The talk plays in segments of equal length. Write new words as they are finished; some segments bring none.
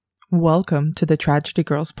Welcome to the Tragedy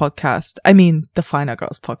Girls podcast. I mean, the Final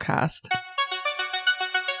Girls podcast.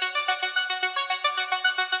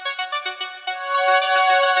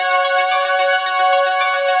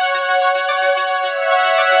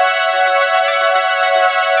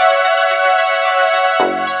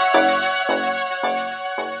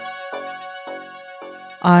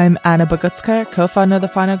 I'm Anna Bogutska, co-founder of the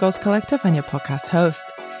Final Girls Collective and your podcast host.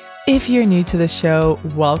 If you're new to the show,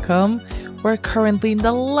 welcome. We're currently in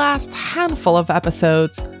the last handful of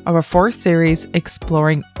episodes of our fourth series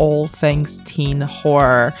exploring all things teen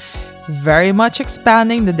horror. Very much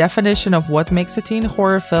expanding the definition of what makes a teen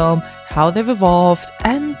horror film, how they've evolved,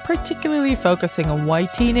 and particularly focusing on why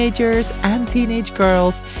teenagers and teenage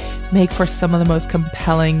girls make for some of the most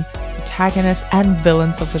compelling protagonists and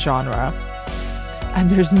villains of the genre. And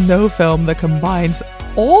there's no film that combines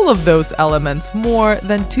all of those elements more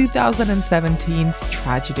than 2017's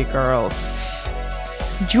Tragedy Girls.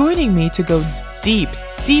 Joining me to go deep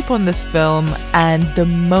on this film and the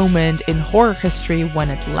moment in horror history when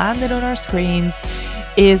it landed on our screens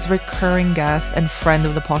is recurring guest and friend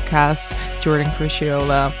of the podcast, Jordan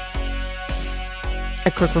Crucchiola. A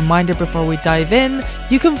quick reminder before we dive in,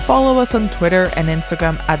 you can follow us on Twitter and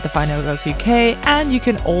Instagram at The Final Girls UK, and you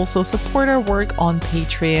can also support our work on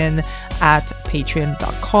Patreon at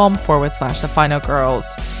patreon.com/The Final Girls.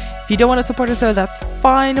 If you don't want to support us though, that's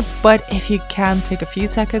fine, but if you can take a few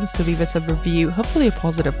seconds to leave us a review, hopefully a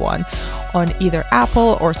positive one, on either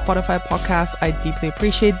Apple or Spotify podcasts, I deeply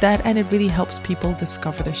appreciate that, and it really helps people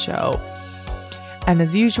discover the show. And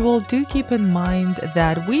as usual, do keep in mind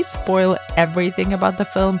that we spoil everything about the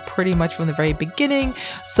film pretty much from the very beginning.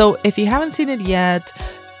 So if you haven't seen it yet,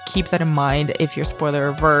 keep that in mind if you're spoiler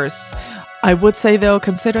averse. I would say though,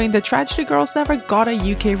 considering the Tragedy Girls never got a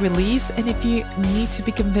UK release, and if you need to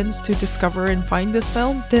be convinced to discover and find this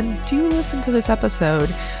film, then do listen to this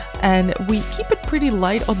episode. And we keep it pretty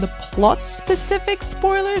light on the plot specific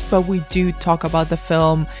spoilers, but we do talk about the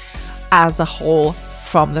film as a whole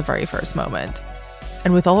from the very first moment.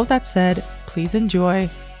 And with all of that said, please enjoy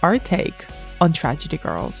our take on Tragedy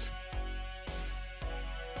Girls.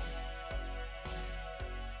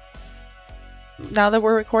 Now that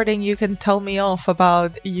we're recording, you can tell me off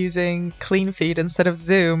about using Clean Feed instead of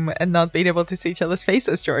Zoom and not being able to see each other's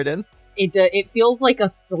faces, Jordan. It feels like a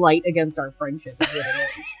slight against our friendship is what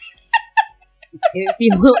it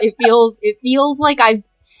is. It feels like I've,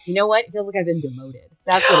 you know what? It feels like I've been demoted.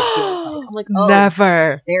 That's what it feels like. I'm like, oh,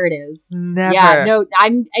 never. There it is. Never. Yeah, no,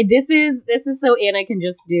 this is so Anna can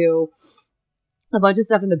just do a bunch of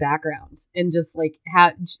stuff in the background and just like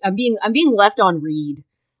I'm being left on read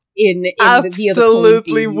in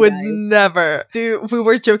absolutely would never. Dude, we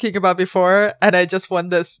were joking about before, and I just want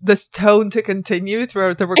this tone to continue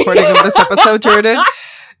throughout the recording of this episode, Jordan,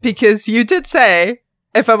 because you did say,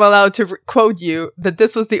 if I'm allowed to quote you, that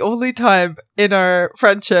this was the only time in our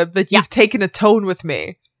friendship that you've taken a tone with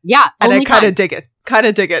me. Yeah, and I kind of dig it.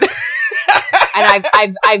 And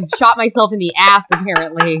I've shot myself in the ass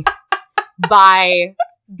apparently by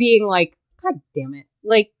being like, God damn it!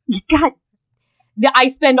 Like, God, I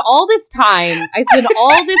spend all this time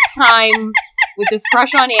with this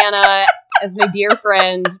crush on Anna as my dear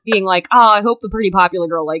friend, being like, oh, I hope the pretty popular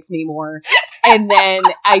girl likes me more. And then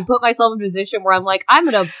I put myself in a position where I'm like, I'm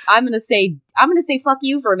gonna say fuck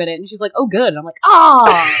you for a minute, and she's like, oh, good. And I'm like, oh,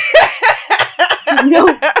 there's no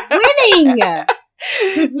winning.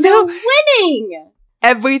 There's no winning.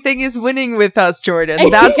 Everything is winning with us, Jordan.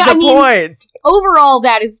 That's the point. Overall,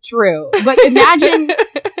 that is true. But imagine,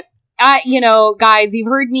 guys, you've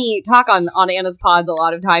heard me talk on Anna's pods a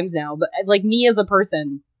lot of times now. But like me as a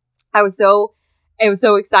person, I was so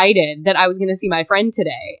excited that I was going to see my friend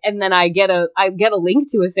today, and then I get a link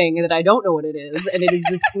to a thing that I don't know what it is, and it is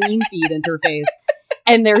this Clean Feed interface,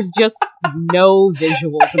 and there's just no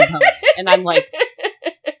visual component, and I'm like,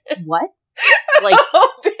 what? Like,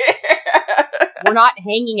 oh dear. We're not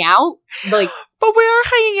hanging out, like. But we are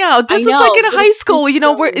hanging out. This is like in high school. You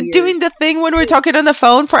know, we're doing the thing when we're talking on the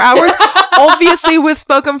phone for hours. Obviously, we've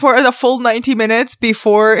spoken for the full 90 minutes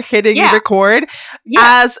before hitting record,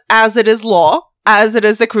 as it is law. As it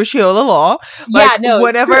is the Crucchiola law. Like,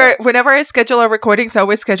 whenever I schedule our recordings, I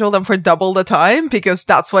always schedule them for double the time because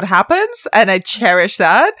that's what happens, and I cherish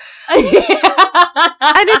that.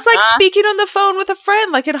 And it's like speaking on the phone with a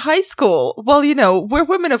friend, like in high school. Well, you know, we're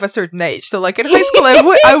women of a certain age, so like in high school,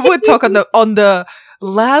 I would talk on the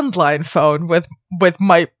landline phone with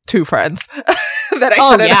my two friends that I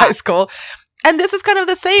had in high school. And this is kind of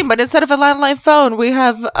the same, but instead of a landline phone, we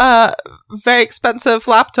have a very expensive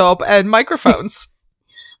laptop and microphones.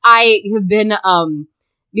 I have been,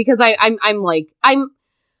 because I'm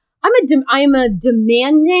I am a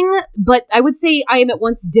demanding, but I would say I am at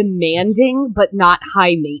once demanding, but not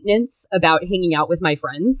high maintenance about hanging out with my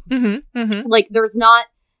friends. Like there's not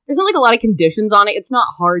like a lot of conditions on it. It's not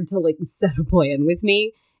hard to like set a plan with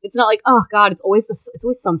me. It's not like, oh God, it's always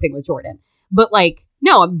something with Jordan. But like,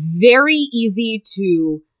 no, I'm very easy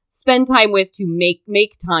to spend time with, to make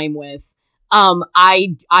time with.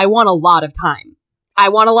 I want a lot of time. I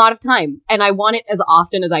want a lot of time, and I want it as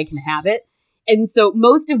often as I can have it. And so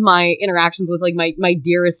most of my interactions with like my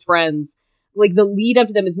dearest friends, like the lead up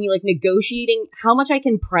to them is me like negotiating how much I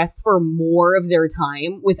can press for more of their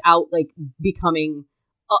time without like becoming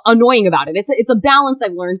annoying about it. It's a balance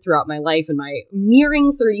I've learned throughout my life in my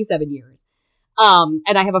nearing 37 years. And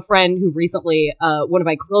I have a friend who recently, one of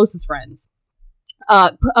my closest friends,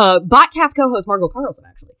 Botcast co-host Margot Carlson,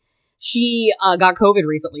 actually. She got COVID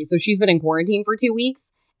recently, so she's been in quarantine for 2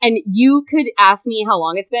 weeks. And you could ask me how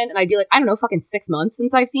long it's been, and I'd be like, I don't know, fucking 6 months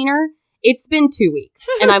since I've seen her. It's been 2 weeks.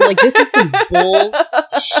 And I'm like, this is some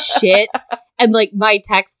bullshit. And like my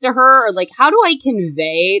texts to her are like, how do I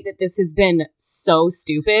convey that this has been so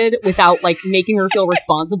stupid without like making her feel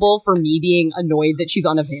responsible for me being annoyed that she's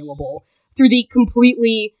unavailable through the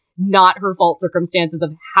completely not her fault circumstances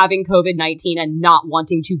of having COVID-19 and not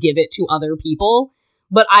wanting to give it to other people.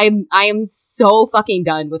 But I am so fucking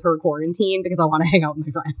done with her quarantine because I want to hang out with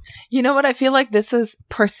my friend. You know what? I feel like this is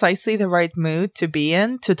precisely the right mood to be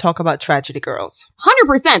in to talk about Tragedy Girls.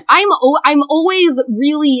 100%. I'm always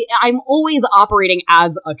operating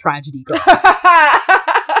as a tragedy girl.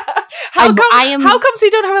 How comes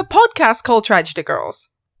you don't have a podcast called Tragedy Girls?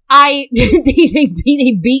 They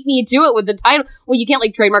beat me to it with the title. Well, you can't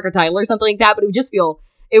like trademark a title or something like that, but it would just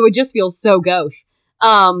feel so gauche. Who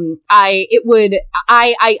am I?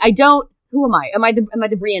 Am I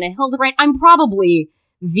the Brianna Hildebrand? I'm probably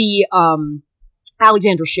the,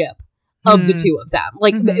 Alexandra Shipp of the two of them.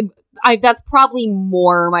 Like, that's probably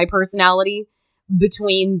more my personality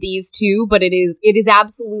between these two, but it is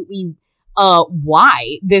absolutely,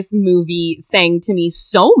 why this movie sang to me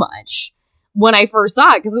so much when I first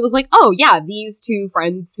saw it. Cause it was like, oh yeah, these two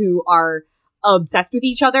friends who are obsessed with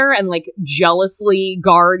each other and like jealously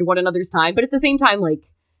guard one another's time, but at the same time, like,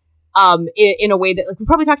 in a way that like we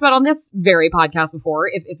probably talked about on this very podcast before,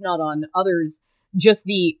 if not on others, just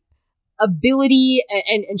the ability,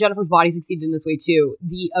 and Jennifer's Body succeeded in this way too,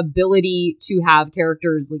 the ability to have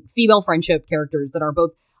characters, like female friendship characters that are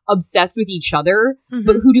both obsessed with each other,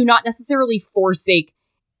 but who do not necessarily forsake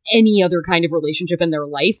any other kind of relationship in their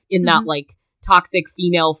life in that like toxic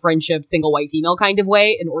female friendship, single white female kind of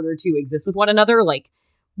way in order to exist with one another. Like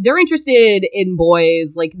they're interested in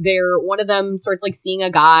boys, like one of them starts like seeing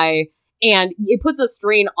a guy and it puts a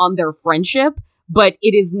strain on their friendship, but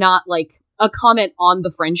it is not like a comment on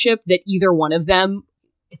the friendship that either one of them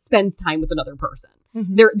spends time with another person.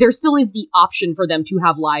 There still is the option for them to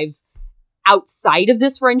have lives outside of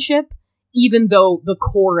this friendship, even though the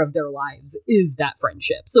core of their lives is that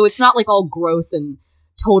friendship. So it's not like all gross and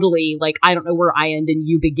totally like, I don't know where I end and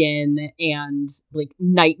you begin and like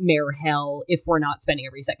nightmare hell if we're not spending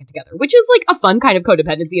every second together, which is like a fun kind of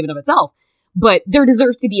codependency in and of itself. But there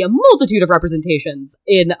deserves to be a multitude of representations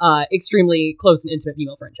in extremely close and intimate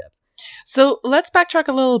female friendships. So let's backtrack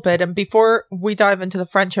a little bit. And before we dive into the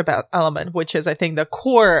friendship element, which is, I think, the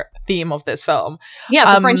core theme of this film. Yeah,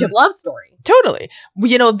 it's a friendship love story. Totally.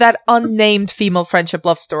 You know, that unnamed female friendship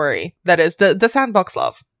love story. That is the sandbox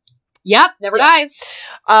love. Yep, never dies.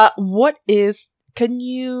 Can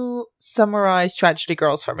you summarize Tragedy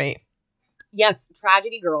Girls for me? Yes,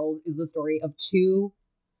 Tragedy Girls is the story of two,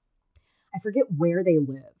 I forget where they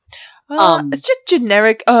live. It's just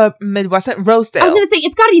generic Midwest, Rosedale. I was going to say,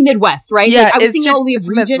 it's got to be Midwest, right? Yeah, like, I was thinking only of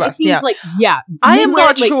region. Midwest, it seems like, yeah. I am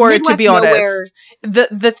not sure, Midwest, to be honest.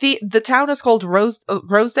 The town is called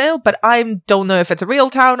Rosedale, but I don't know if it's a real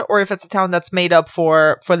town or if it's a town that's made up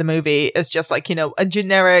for the movie. It's just like, you know, a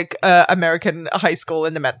generic American high school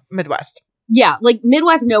in the Midwest. Yeah, like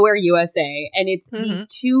Midwest Nowhere, USA. And it's these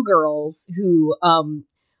two girls who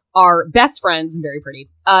are best friends and very pretty.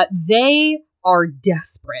 They are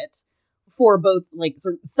desperate for both like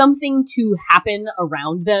sort of something to happen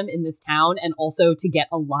around them in this town and also to get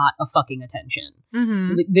a lot of fucking attention.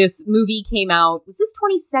 This movie came out, was this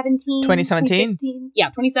 2017? 2017? Yeah,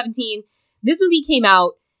 2017. This movie came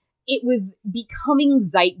out. It was becoming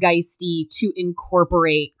zeitgeisty to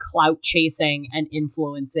incorporate clout chasing and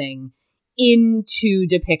influencing into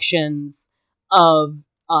depictions of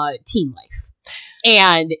teen life.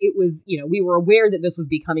 And it was, you know, we were aware that this was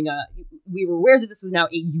now a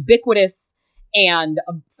ubiquitous and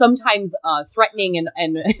sometimes sometimes threatening and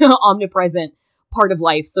omnipresent part of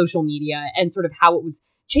life, social media, and sort of how it was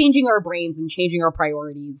changing our brains and changing our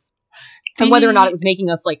priorities. And whether or not it was making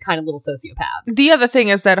us like kind of little sociopaths. The other thing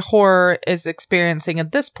is that horror is experiencing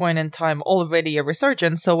at this point in time already a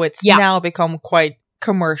resurgence. So it's now become quite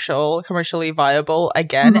commercially viable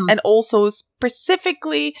again. And also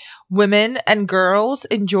specifically women and girls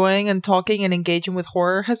enjoying and talking and engaging with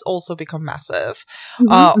horror has also become massive.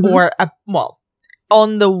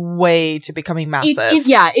 On the way to becoming massive.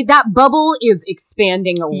 That bubble is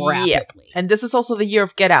expanding rapidly. Yep. And this is also the year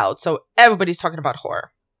of Get Out. So everybody's talking about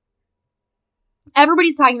horror.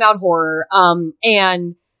 Everybody's talking about horror.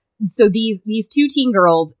 And so these two teen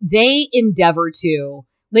girls, they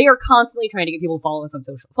are constantly trying to get people to follow us on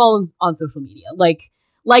social media. Like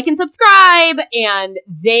and subscribe. And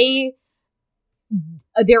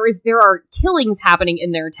there are killings happening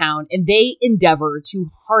in their town, and they endeavor to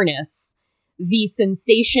harness the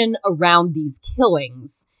sensation around these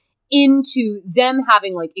killings into them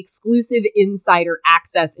having like exclusive insider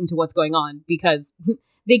access into what's going on, because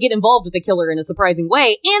they get involved with the killer in a surprising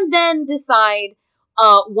way and then decide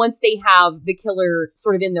once they have the killer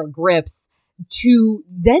sort of in their grips to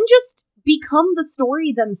then just become the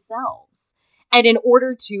story themselves. And in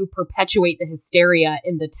order to perpetuate the hysteria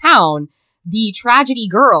in the town, the Tragedy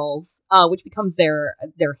Girls, which becomes their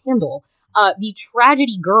handle, the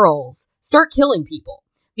Tragedy Girls start killing people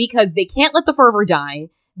because they can't let the fervor die.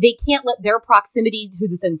 They can't let their proximity to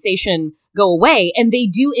the sensation go away. And they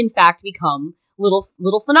do, in fact, become little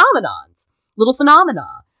phenomena,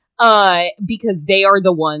 because they are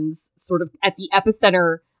the ones sort of at the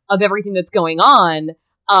epicenter of everything that's going on,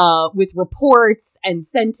 with reports and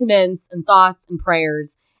sentiments and thoughts and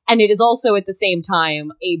prayers. And it is also at the same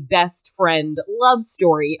time a best friend love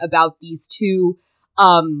story about these two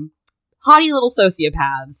haughty little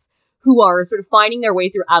sociopaths who are sort of finding their way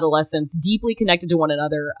through adolescence, deeply connected to one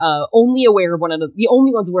another, only aware of one another, the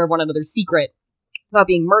only ones aware of one another's secret about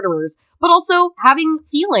being murderers, but also having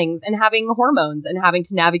feelings and having hormones and having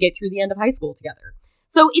to navigate through the end of high school together.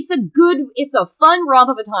 So it's a fun romp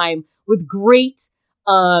of a time with great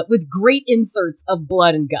inserts of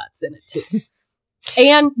blood and guts in it too.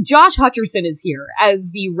 And Josh Hutcherson is here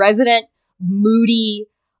as the resident moody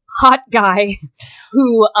hot guy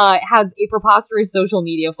who has a preposterous social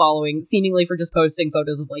media following, seemingly for just posting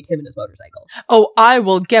photos of like him and his motorcycle. Oh, I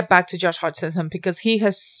will get back to Josh Hutcherson because he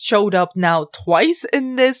has showed up now twice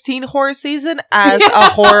in this teen horror season as a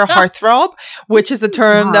horror heartthrob, which is a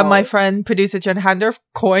term that my friend producer Jen Handorf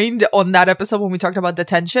coined on that episode when we talked about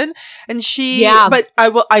detention. And but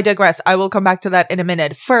I digress. I will come back to that in a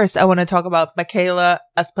minute. First, I want to talk about Michaela,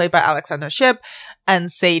 as played by Alexandra Shipp,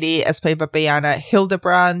 and Sadie, as played by Brianna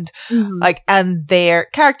Hildebrand, and their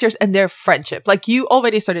characters and their friendship. Like, you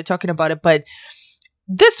already started talking about it, but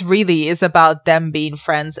this really is about them being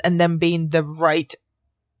friends and them being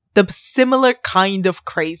the similar kind of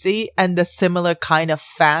crazy and the similar kind of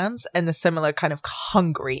fans and the similar kind of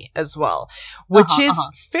hungry as well, which is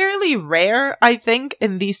fairly rare, I think,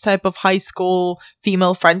 in these type of high school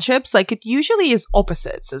female friendships. Like, it usually is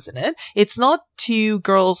opposites, isn't it? It's not two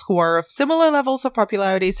girls who are of similar levels of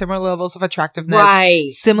popularity, similar levels of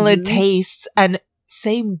attractiveness, similar tastes, and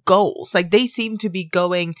same goals. Like, they seem to be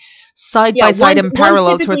going side by side in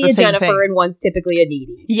parallel towards the same thing. One's typically a Jennifer and one's typically a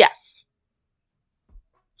Needy. Yes.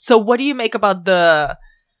 So what do you make about the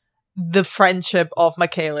friendship of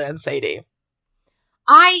Michaela and Sadie?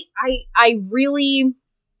 I really,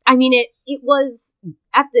 I mean, it was,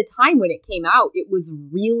 at the time when it came out, it was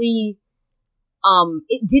really,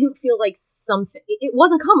 it didn't feel like something, it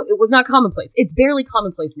wasn't common, it was not commonplace. It's barely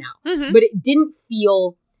commonplace now, but it didn't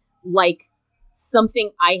feel like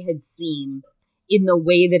something I had seen in the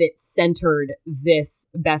way that it centered this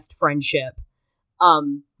best friendship,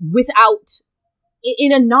 without,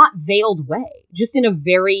 in a not veiled way, just in a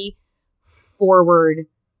very forward,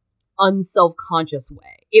 unself-conscious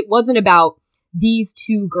way. It wasn't about these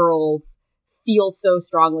two girls feel so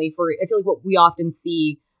strongly for, I feel like what we often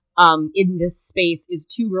see in this space is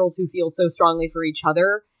two girls who feel so strongly for each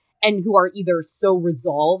other and who are either so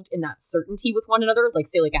resolved in that certainty with one another, like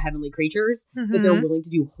say like a Heavenly Creatures, that they're willing to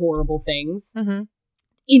do horrible things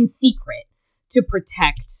in secret to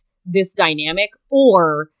protect this dynamic,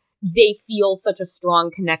 or they feel such a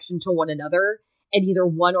strong connection to one another, and either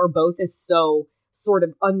one or both is so sort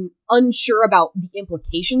of unsure about the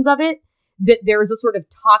implications of it, that there's a sort of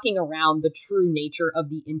talking around the true nature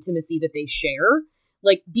of the intimacy that they share.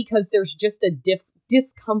 Like, because there's just a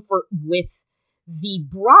discomfort with the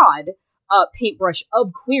broad paintbrush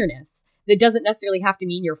of queerness that doesn't necessarily have to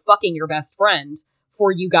mean you're fucking your best friend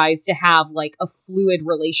for you guys to have like a fluid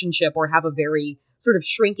relationship or have a very sort of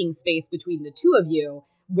shrinking space between the two of you,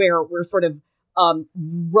 where we're sort of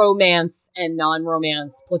romance and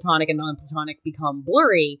non-romance, platonic and non-platonic become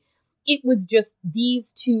blurry. It was just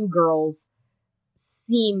these two girls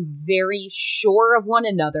seem very sure of one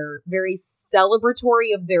another, very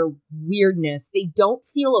celebratory of their weirdness. They don't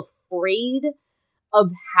feel afraid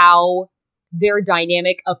of how their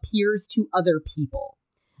dynamic appears to other people.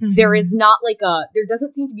 Mm-hmm. There is not like there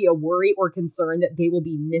doesn't seem to be a worry or concern that they will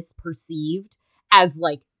be misperceived as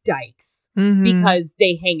like dykes because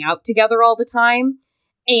they hang out together all the time.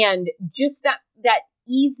 And just that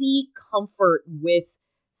easy comfort with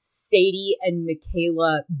Sadie and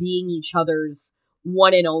Michaela being each other's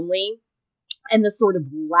one and only, and the sort of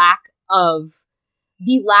lack of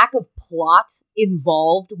plot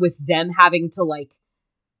involved with them having to like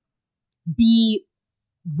be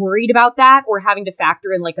worried about that or having to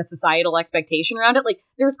factor in like a societal expectation around it. Like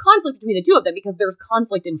there's conflict between the two of them because there's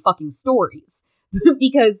conflict in fucking stories.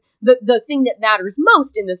 Because the thing that matters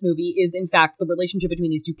most in this movie is in fact the relationship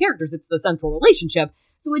between these two characters. It's the central relationship.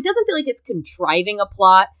 So it doesn't feel like it's contriving a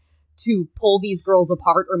plot to pull these girls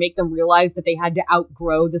apart or make them realize that they had to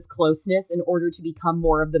outgrow this closeness in order to become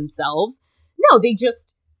more of themselves. No, they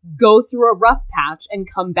just go through a rough patch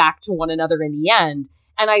and come back to one another in the end.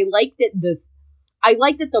 And I like that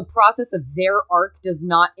the process of their arc does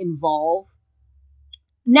not involve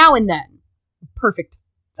now and then perfect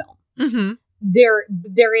film. Mm-hmm.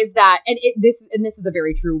 There is that, and this is a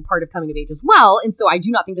very true part of coming of age as well. And so I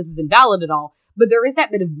do not think this is invalid at all, but there is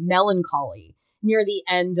that bit of melancholy near the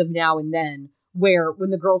end of Now and Then, where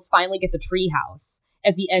when the girls finally get the treehouse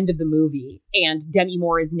at the end of the movie, and Demi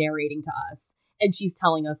Moore is narrating to us, and she's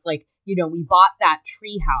telling us like, you know, we bought that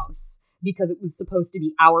treehouse because it was supposed to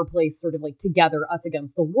be our place, sort of like together, us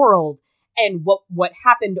against the world. And what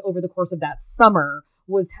happened over the course of that summer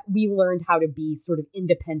was we learned how to be sort of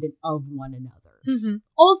independent of one another. Mm-hmm.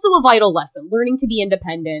 Also a vital lesson, learning to be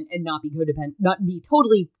independent and not be codependent, not be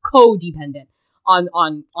totally codependent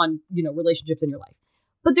on you know, relationships in your life.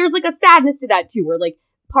 But there's like a sadness to that too, where like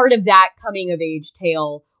part of that coming of age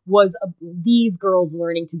tale was these girls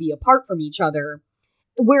learning to be apart from each other.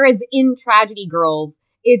 Whereas in Tragedy Girls,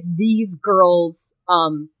 it's these girls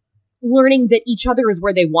learning that each other is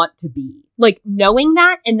where they want to be. Like knowing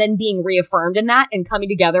that and then being reaffirmed in that and coming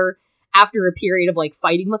together after a period of like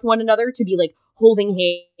fighting with one another to be like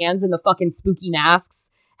holding hands in the fucking spooky masks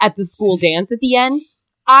at the school dance at the end.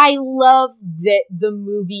 I love that the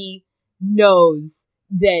movie knows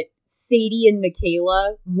that Sadie and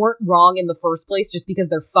Michaela weren't wrong in the first place just because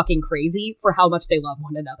they're fucking crazy for how much they love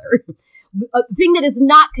one another. A thing that is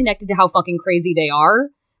not connected to how fucking crazy they are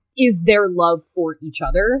is their love for each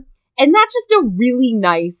other. And that's just a really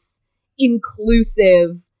nice,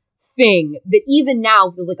 inclusive thing that even now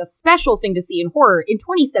feels like a special thing to see in horror. In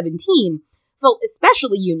 2017, felt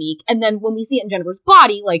especially unique. And then when we see it in Jennifer's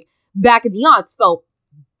Body, like back in the aughts, felt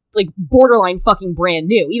like borderline fucking brand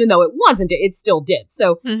new. Even though it wasn't, it still did.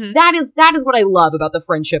 So that is what I love about the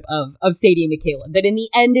friendship of Sadie and Michaela. That in the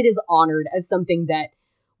end, it is honored as something that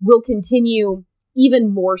will continue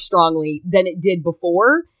even more strongly than it did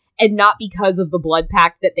before. And not because of the blood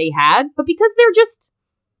pact that they had, but because they're just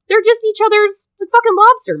each other's fucking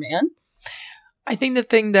lobster, man. I think the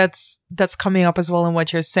thing that's coming up as well in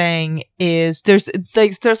what you're saying is there's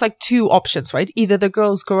like two options, right? Either the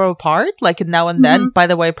girls grow apart, like in Now and Then. By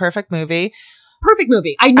the way, perfect movie. Perfect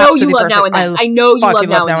movie. I know absolutely you love perfect. Now and Then. I know you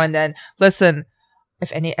love Now and Then. Listen,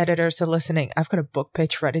 if any editors are listening, I've got a book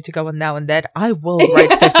pitch ready to go on Now and Then. I will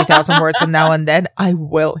write 50,000 words on Now and Then. I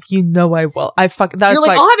will. You know I will. You're like,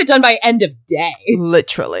 I'll have it done by end of day.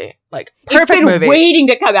 Literally. Like, perfect movie. It's been waiting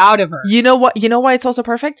to come out of her. You know what? You know why it's also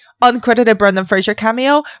perfect? Uncredited Brendan Fraser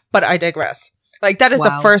cameo, but I digress. Like, that is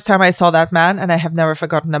the first time I saw that man, and I have never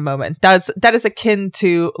forgotten the moment. That is akin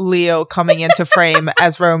to Leo coming into frame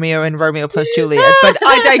as Romeo in Romeo plus Juliet. But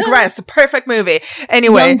I digress. Perfect movie.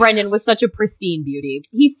 Anyway. Young Brendan was such a pristine beauty.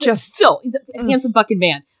 He's he's a handsome fucking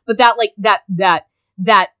man. But that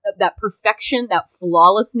perfection, that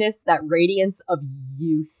flawlessness, that radiance of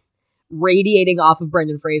youth radiating off of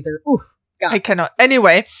Brendan Fraser. Oof. God. I cannot.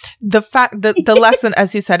 Anyway, the lesson,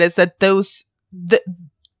 as you said, is that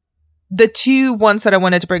the two ones that I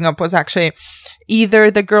wanted to bring up was actually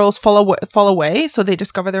either the girls fall away, so they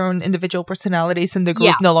discover their own individual personalities and the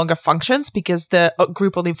group no longer functions because the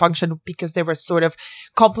group only functioned because they were sort of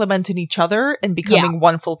complementing each other and becoming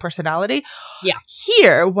one full personality. Yeah.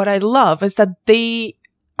 Here, what I love is that they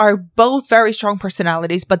are both very strong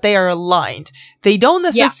personalities, but they are aligned. They don't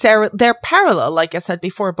necessarily, they're parallel, like I said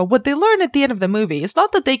before, but what they learn at the end of the movie is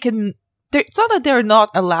not that they can it's not that they're not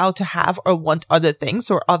allowed to have or want other things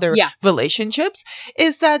or other relationships,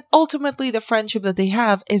 is that ultimately the friendship that they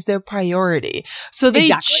have is their priority. So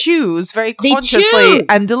they choose very consciously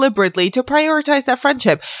and deliberately to prioritize that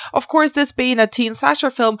friendship. Of course, this being a teen slasher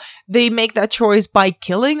film, they make that choice by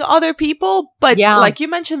killing other people. But like you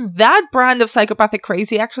mentioned, that brand of psychopathic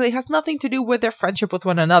crazy actually has nothing to do with their friendship with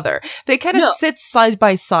one another. They kind of sit side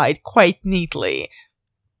by side quite neatly.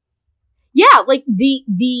 Yeah, like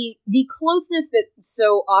the closeness that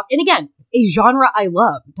so often, and again, a genre I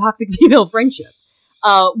love, toxic female friendships.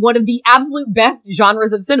 One of the absolute best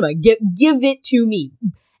genres of cinema. Give it to me.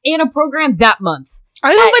 And a program that month.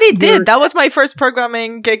 I already did. That was my first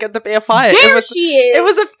programming gig at the BFI. She is.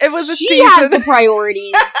 It was a she season. She has the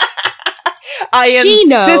priorities. I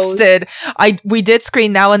insisted. We did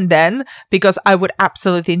Screen Now and Then because I would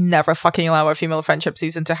absolutely never fucking allow a female friendship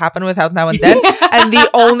season to happen without Now and Then. And the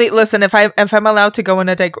only listen, if I'm allowed to go on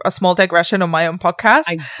a small digression on my own podcast,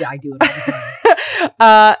 I do it all the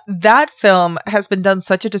time. That film has been done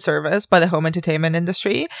such a disservice by the home entertainment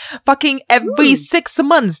industry. Fucking every 6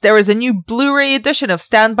 months there is a new Blu-ray edition of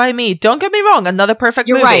Stand By Me. Don't get me wrong, another perfect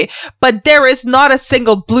movie. Right. But there is not a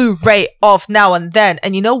single Blu-ray of Now and Then.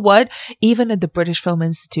 And you know what? Even at the British Film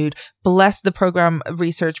Institute, bless the program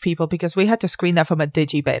research people, because we had to screen that from a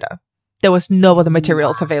digibeta. There was no other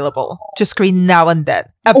materials available to screen Now and Then.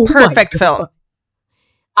 A perfect film.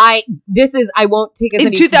 I won't take us in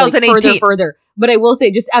any 2018 further, but I will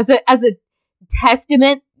say, just as a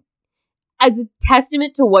testament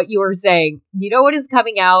to what you are saying, you know what is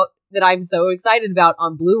coming out that I'm so excited about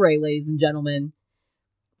on Blu-ray, ladies and gentlemen?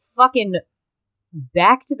 Fucking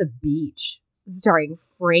Back to the Beach, starring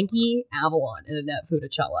Frankie Avalon and Annette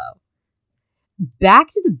Funicello. Back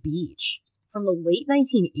to the Beach from the late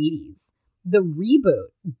 1980s, the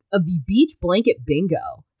reboot of the Beach Blanket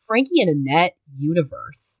Bingo, Frankie and Annette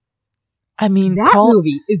universe. I mean, that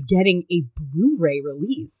movie is getting a Blu-ray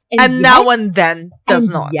release. And yet, Now and Then does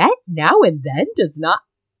not. Yet, Now and Then does not.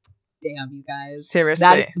 Damn, you guys. Seriously.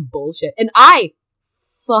 That is some bullshit. And I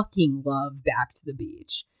fucking love Back to the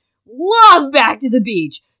Beach. Love Back to the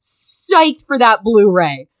Beach. Psyched for that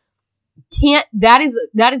Blu-ray. That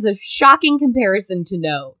is a shocking comparison to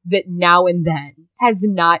know that Now and Then has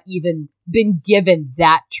not even been given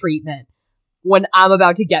that treatment when I'm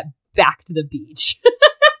about to get Back to the Beach.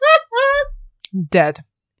 Dead.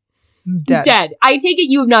 I take it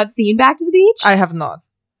you have not seen Back to the Beach? I have not.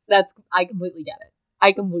 I completely get it.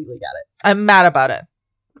 I'm mad about it.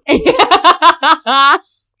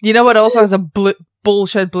 You know what also has a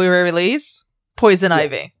bullshit Blu-ray release? Poison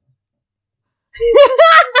Ivy.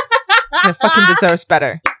 It fucking deserves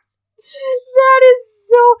better. That is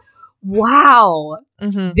so... Wow.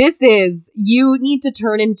 Mm-hmm. This is... You need to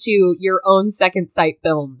turn into your own Second Sight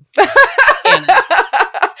films.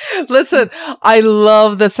 Listen, I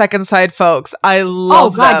love the Second Sight folks. I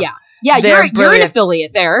love them. Yeah. Yeah, you're an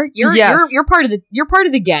affiliate there. You're part of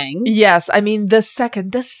the gang. Yes, I mean the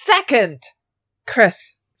second,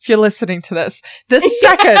 Chris, if you're listening to this, the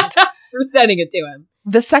second we're sending it to him.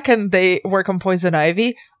 The second they work on Poison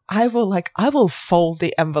Ivy, I will fold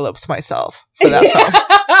the envelopes myself for that film.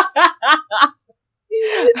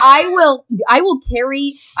 I will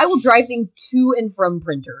drive things to and from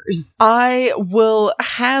printers. I will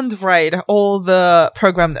handwrite all the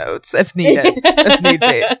program notes if needed, if need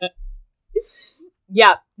be.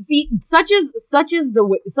 Yeah. See, such is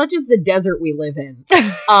the desert we live in.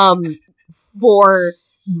 For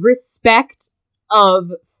respect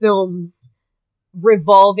of films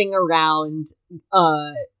revolving around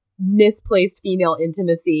misplaced female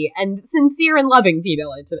intimacy and sincere and loving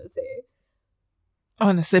female intimacy.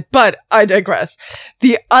 Honestly, but I digress.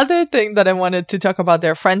 The other thing that I wanted to talk about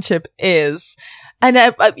their friendship is, and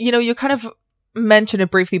you kind of mentioned it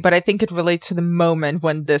briefly, but I think it relates to the moment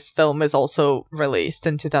when this film is also released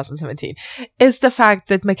in 2017, is the fact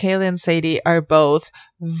that Michaela and Sadie are both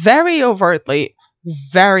very overtly,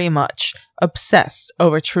 very much obsessed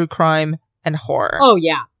over true crime and horror. Oh,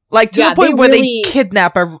 yeah. Like to the point where they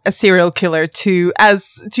kidnap a serial killer to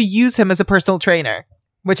use him as a personal trainer,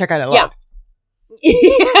 which I kind of love.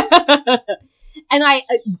 And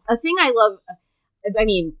a thing I love, I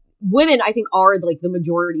mean, women I think are like the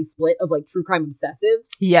majority split of like true crime obsessives.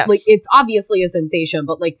 Yes. Like it's obviously a sensation,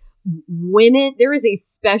 but like women, there is a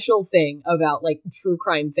special thing about like true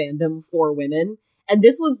crime fandom for women. And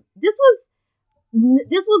this was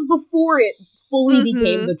before it fully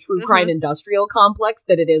became the true crime industrial complex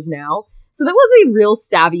that it is now. So that was a real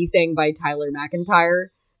savvy thing by Tyler McIntyre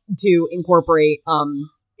to incorporate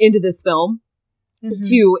into this film.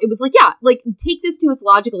 It was like, yeah, like take this to its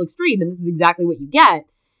logical extreme, and this is exactly what you get.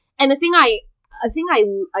 And the thing I a thing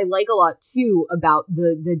I like a lot too about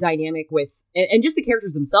the dynamic with and just the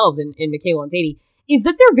characters themselves in Michaela and Sadie is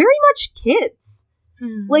that they're very much kids.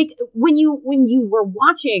 Like when you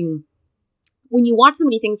watch so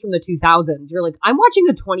many things from the 2000s, you're like, I'm watching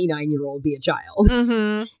a 29-year-old be a child,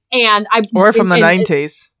 and or from the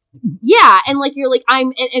 90s. Yeah, and like you're like I'm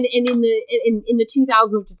and in the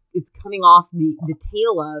 2000s, it's coming off the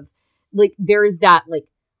tail of like there's that like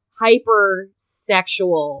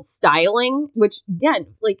hypersexual styling, which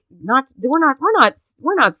again, like we're not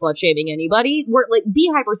slut shaming anybody. We're like,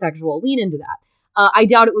 be hypersexual, lean into that. I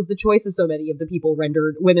doubt it was the choice of so many of the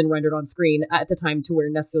women rendered on screen at the time to wear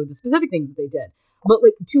necessarily the specific things that they did. But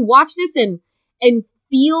like to watch this and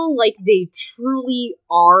feel like they truly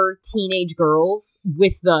are teenage girls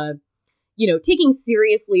with the, taking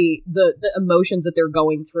seriously the emotions that they're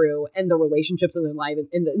going through and the relationships in their life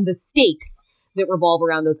and the stakes that revolve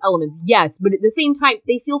around those elements. Yes, but at the same time,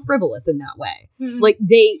 they feel frivolous in that way. Like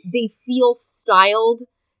they feel styled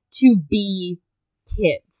to be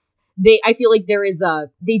kids. I feel like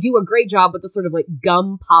they do a great job with the sort of like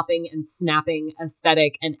gum popping and snapping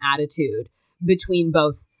aesthetic and attitude between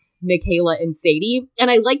both Michaela and Sadie. And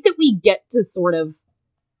I like that we get to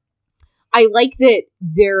I like that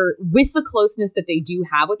they're, with the closeness that they do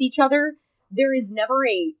have with each other, there is never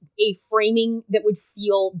a framing that would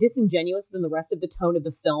feel disingenuous than the rest of the tone of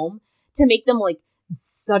the film to make them like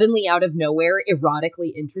suddenly out of nowhere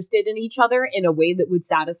erotically interested in each other in a way that would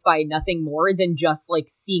satisfy nothing more than just like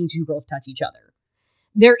seeing two girls touch each other.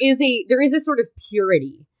 There is a sort of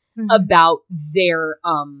purity about their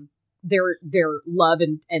love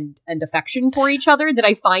and affection for each other that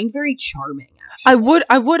I find very charming. Actually.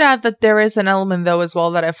 I would add that there is an element though as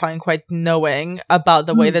well that I find quite knowing about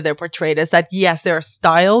the way that they're portrayed is that yes, they're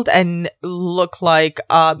styled and look like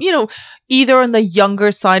either on the younger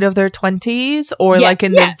side of their 20s or like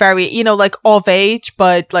in the very like of age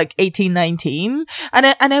but like 18, 19. And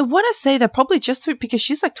I want to say that probably just because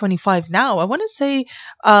she's like 25 now, I want to say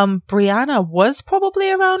Brianna was probably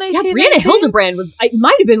around 18. Yeah, Brianna Hildebrand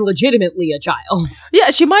might have been legitimately a child.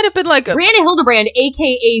 Yeah, she might have been like Brianna Hildebrand,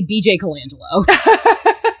 aka BJ Colangelo.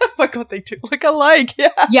 Oh my god, they do look alike.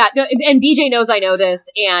 Yeah, no, and BJ knows I know this,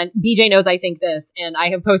 and BJ knows I think this, and I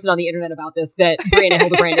have posted on the internet about this that Brianna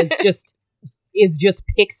Hildebrand is just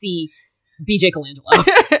pixie BJ Colangelo.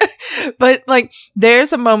 But like,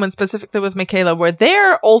 there's a moment specifically with Michaela where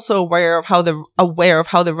they're also aware of how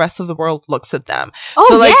the rest of the world looks at them. Oh,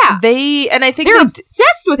 so, like, yeah. I think they're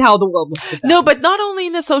obsessed with how the world looks at them. No, but not only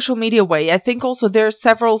in a social media way. I think also there are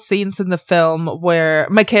several scenes in the film where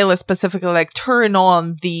Michaela specifically like turn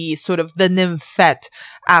on the sort of the nymphette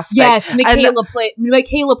aspect. Yes,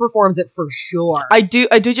 Michaela performs it for sure. I do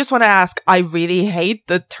just want to ask. I really hate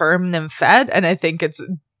the term nymphette, and I think it's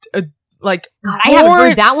like, God, I haven't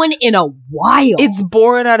heard that one in a while. It's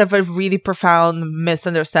born out of a really profound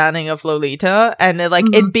misunderstanding of Lolita, and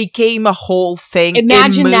it became a whole thing.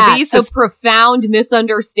 Imagine in movies. that, a profound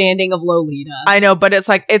misunderstanding of Lolita. I know, but it's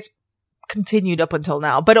like it's continued up until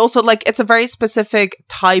now, but also like it's a very specific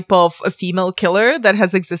type of a female killer that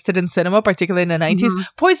has existed in cinema, particularly in the 90s.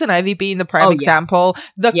 Poison Ivy being the prime example,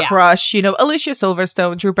 The Crush, Alicia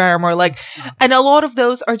Silverstone, Drew Barrymore, and a lot of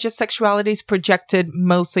those are just sexualities projected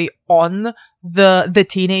mostly on the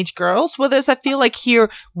teenage girls, whereas I feel like here,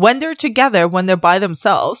 when they're together, when they're by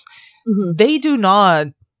themselves, they do not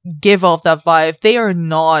give off that vibe. They are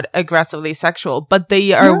not aggressively sexual, but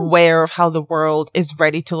they are aware of how the world is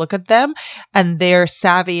ready to look at them, and they're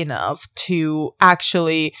savvy enough to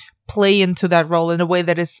actually play into that role in a way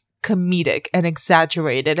that is comedic and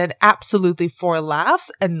exaggerated and absolutely for laughs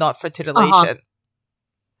and not for titillation.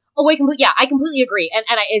 Oh, I completely agree. And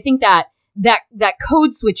I think that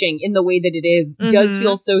code switching in the way that it is does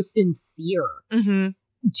feel so sincere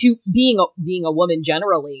to being a woman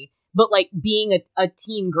generally. But like being a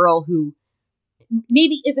teen girl who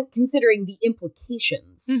maybe isn't considering the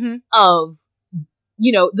implications of,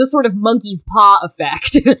 the sort of monkey's paw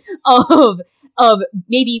effect of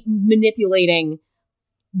maybe manipulating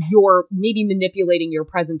your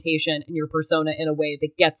presentation and your persona in a way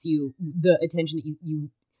that gets you the attention that you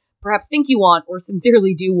perhaps think you want or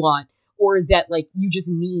sincerely do want, or that like you just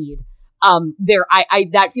need.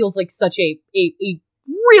 That feels like such a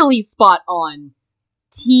really spot on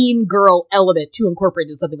teen girl element to incorporate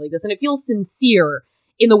into something like this, and it feels sincere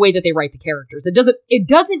in the way that they write the characters. It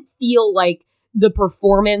doesn't feel like the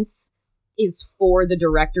performance is for the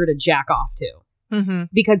director to jack off to,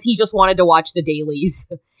 because he just wanted to watch the dailies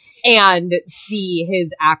and see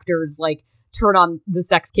his actors like turn on the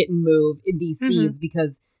sex kitten move in these scenes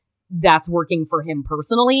because that's working for him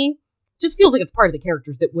personally. Just feels like it's part of the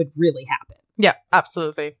characters that would really happen. Yeah,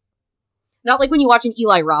 absolutely. Not like when you watch an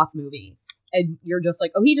Eli Roth movie and you're just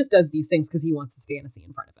like, oh, he just does these things because he wants his fantasy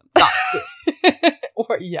in front of him.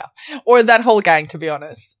 Or that whole gang, to be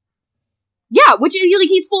honest. Yeah, which like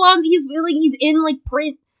he's full on. He's in like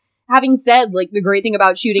print. Having said, like, the great thing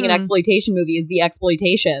about shooting an exploitation movie is the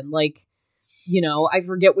exploitation. Like, you know, I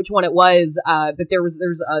forget which one it was, but there's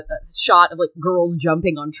a shot of like girls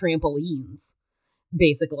jumping on trampolines,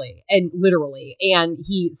 basically, and literally. And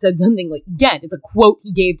he said something like, again, it's a quote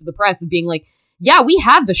he gave to the press of being like, "Yeah, we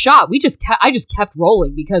had the shot. I just kept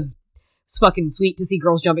rolling because it's fucking sweet to see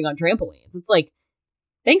girls jumping on trampolines." It's like,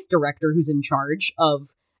 thanks, director, who's in charge of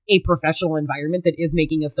a professional environment that is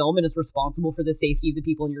making a film and is responsible for the safety of the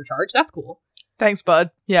people in your charge. That's cool. Thanks, bud.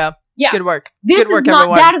 Yeah. Yeah. Good work.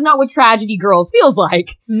 That is not what Tragedy Girls feels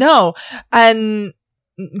like. No. And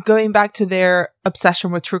going back to their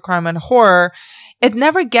obsession with true crime and horror, it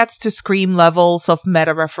never gets to Scream levels of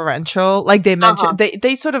meta-referential. Like they mentioned,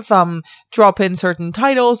 they sort of drop in certain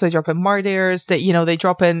titles. They drop in martyrs. They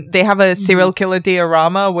have a serial killer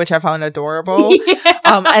diorama, which I found adorable.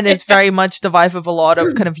 And it's very much the vibe of a lot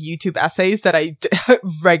of kind of YouTube essays that I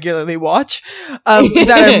regularly watch,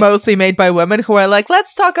 that are mostly made by women who are like,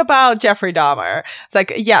 let's talk about Jeffrey Dahmer. It's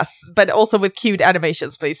like, yes, but also with cute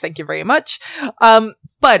animations, please. Thank you very much.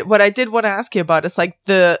 But what I did want to ask you about is like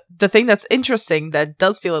the thing that's interesting that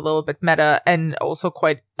does feel a little bit meta and also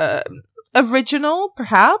quite original,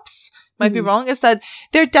 perhaps, might be wrong, is that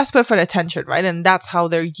they're desperate for attention, right? And that's how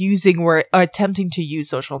they're using or attempting to use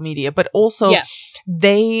social media. But also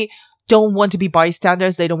they don't want to be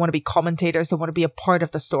bystanders. They don't want to be commentators. They want to be a part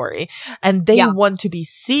of the story. And they want to be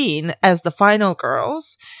seen as the final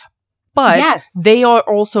girls. But they are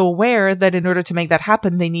also aware that in order to make that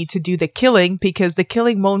happen, they need to do the killing, because the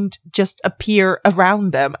killing won't just appear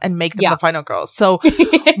around them and make them the final girls. So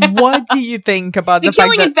what do you think about the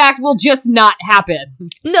killing, in fact, will just not happen?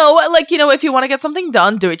 No, like, you know, if you want to get something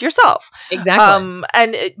done, do it yourself.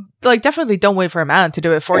 Exactly. Like, definitely don't wait for a man to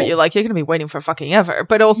do it for you. Like, you're going to be waiting for fucking ever.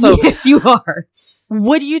 But also, yes, you are.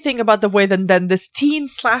 What do you think about the way that then this teen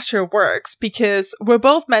slasher works? Because we're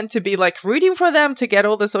both meant to be like rooting for them to get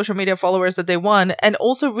all the social media followers that they want, and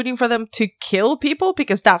also rooting for them to kill people,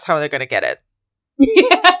 because that's how they're going to get it.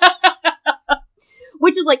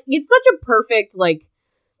 Which is like, it's such a perfect, like,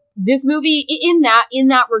 this movie in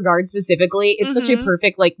that regard specifically, it's such a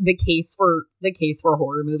perfect, like, the case for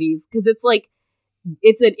horror movies, because it's like,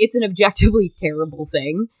 it's an objectively terrible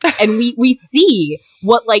thing, and we see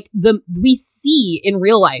what, like, we see in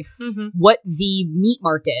real life what the meat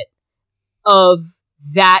market of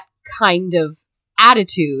that kind of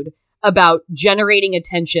attitude about generating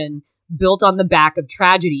attention built on the back of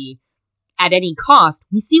tragedy at any cost.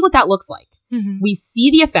 We see what that looks like. We see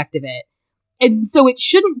the effect of it. And so it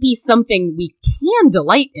shouldn't be something we can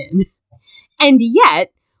delight in. And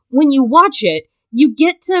yet, when you watch it, you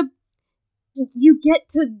get to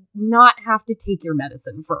not have to take your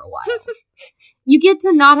medicine for a while. You get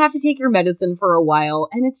to not have to take your medicine for a while.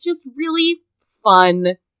 And it's just really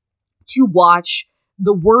fun to watch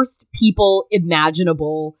the worst people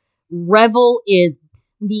imaginable revel in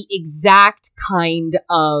the exact kind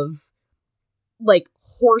of, like,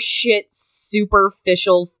 horseshit,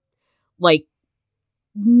 superficial, like,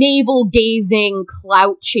 navel-gazing,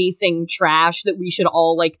 clout-chasing trash that we should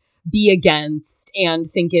all, like, be against and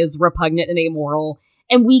think is repugnant and amoral.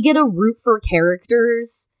 And we get to root for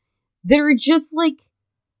characters that are just, like,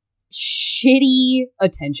 shitty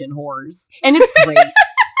attention whores. And it's great.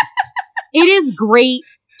 It is great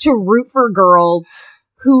to root for girls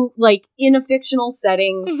who, like, in a fictional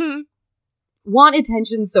setting, want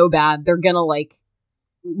attention so bad they're gonna, like,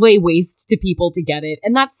 lay waste to people to get it.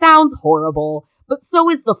 And that sounds horrible, but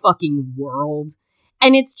so is the fucking world.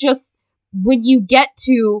 And it's just, when you get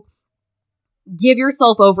to give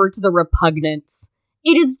yourself over to the repugnance,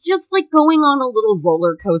 it is just like going on a little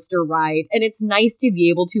roller coaster ride. And it's nice to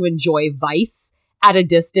be able to enjoy Vice at a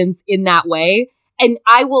distance in that way. And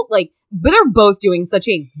I will, like, but they're both doing such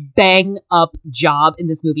a bang up job in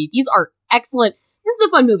this movie. These are excellent. This is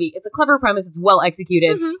a fun movie. It's a clever premise. It's well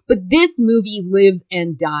executed. But this movie lives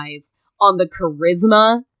and dies on the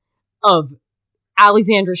charisma of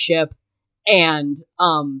Alexandra Shipp and,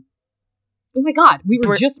 oh my God,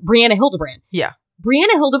 Brianna Hildebrand. Yeah.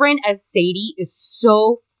 Brianna Hildebrand as Sadie is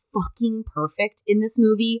so fucking perfect in this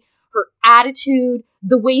movie. Her attitude,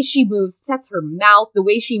 the way she moves, sets her mouth, the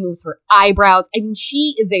way she moves her eyebrows. I mean,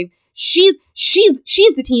 she's the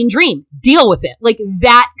teen dream. Deal with it. Like,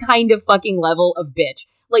 that kind of fucking level of bitch.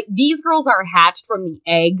 Like, these girls are hatched from the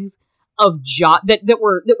eggs of that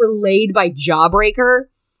were laid by Jawbreaker.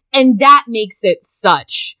 And that makes it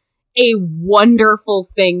such a wonderful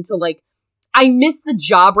thing to, like, I miss the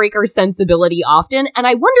jawbreaker sensibility often. And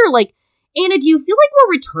I wonder, like, Anna, do you feel like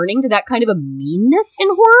we're returning to that kind of a meanness in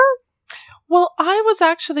horror? Well, I was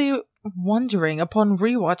actually wondering upon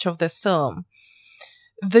rewatch of this film,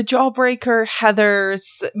 the Jawbreaker,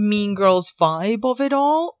 Heather's, Mean Girls vibe of it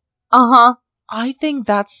all. Uh-huh. I think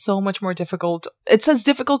that's so much more difficult. It's as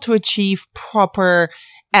difficult to achieve proper,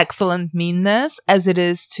 excellent meanness as it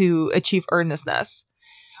is to achieve earnestness.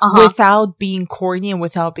 Without being corny and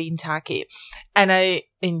without being tacky. And I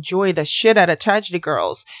enjoy the shit out of Tragedy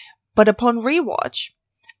Girls. But upon rewatch,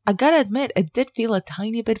 I gotta admit, it did feel a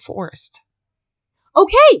tiny bit forced.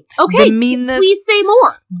 Okay. The meanness, please say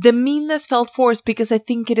more. The meanness felt forced because I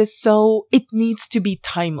think it needs to be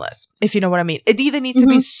timeless, if you know what I mean. It either needs to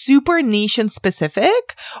be super niche and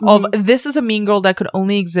specific of this is a mean girl that could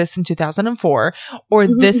only exist in 2004, or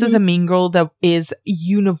this is a mean girl that is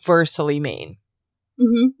universally mean.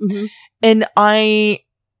 And I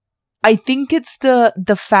think it's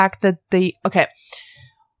the fact that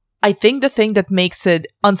I think the thing that makes it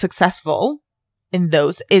unsuccessful in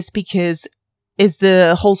those is because it's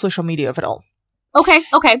the whole social media of it all. Okay.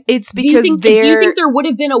 It's because do you think there would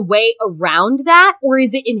have been a way around that, or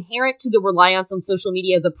is it inherent to the reliance on social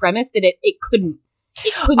media as a premise that it couldn't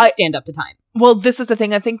stand up to time? Well, this is the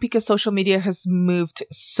thing. I think because social media has moved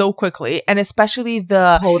so quickly, and especially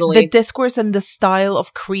the discourse and the style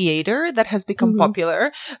of creator that has become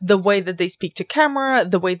popular, the way that they speak to camera,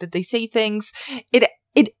 the way that they say things,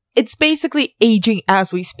 it's basically aging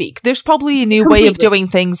as we speak. There's probably a new way of doing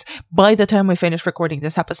things by the time we finish recording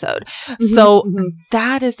this episode. So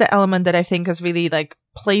that is the element that I think has really like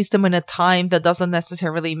placed them in a time that doesn't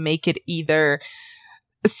necessarily make it either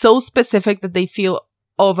so specific that they feel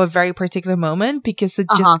of a very particular moment, because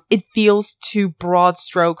it feels too broad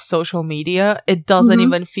stroke social media. It doesn't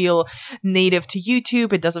even feel native to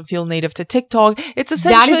YouTube. It doesn't feel native to TikTok. It's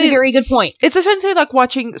essentially, that is a very good point. It's essentially like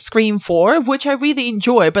watching Scream 4, which I really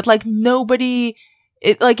enjoy, but like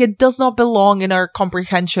it does not belong in our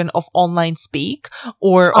comprehension of online speak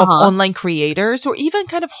or of online creators or even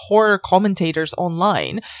kind of horror commentators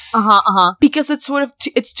online. Because it's sort of,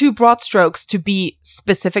 it's too broad strokes to be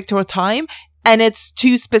specific to a time. And it's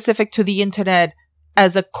too specific to the internet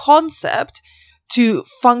as a concept to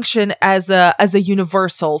function as a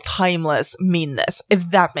universal, timeless meanness,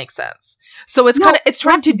 if that makes sense. So it's interesting.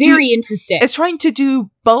 It's trying to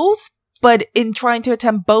do both, but in trying to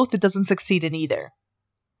attempt both, it doesn't succeed in either.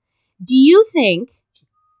 Do you think,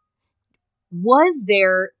 was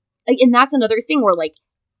there, and that's another thing where like,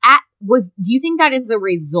 do you think that is a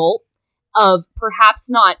result of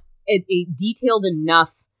perhaps not a detailed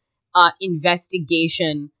enough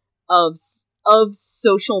investigation of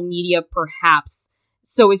social media, perhaps,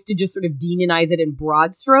 so as to just sort of demonize it in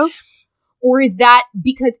broad strokes? Or is that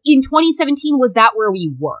because in 2017, was that where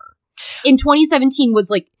we were? In 2017 was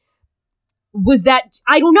that,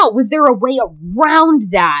 I don't know, was there a way around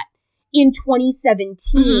that in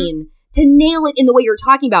 2017 to nail it in the way you're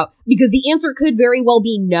talking about? Because the answer could very well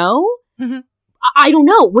be no. I don't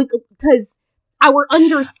know, because our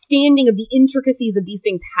understanding of the intricacies of these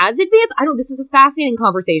things has advanced. This is a fascinating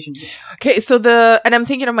conversation. Okay, so and I'm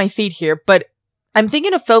thinking of my feed here, but I'm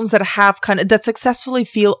thinking of films that have that successfully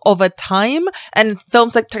feel of a time, and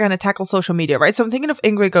films that kind of tackle social media, right? So I'm thinking of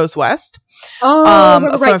Ingrid Goes West. From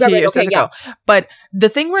a few years ago. But the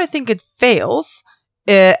thing where I think it fails,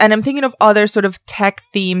 and I'm thinking of other sort of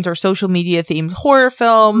tech-themed or social media-themed horror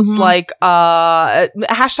films, like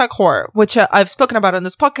Hashtag Horror, which I've spoken about on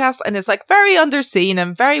this podcast, and is like very underseen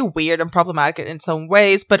and very weird and problematic in some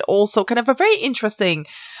ways, but also kind of a very interesting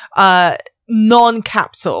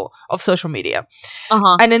non-capsule of social media.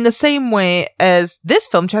 And in the same way as this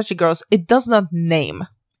film, Tragedy Girls, it does not name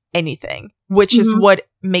anything, which is what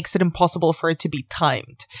makes it impossible for it to be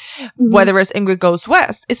timed. Whereas Ingrid Goes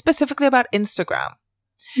West is specifically about Instagram.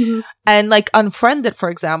 And like Unfriended, for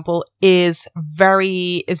example, is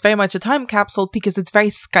very much a time capsule because it's very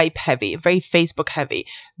Skype heavy, very Facebook heavy.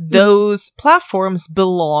 Those platforms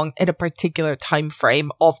belong in a particular time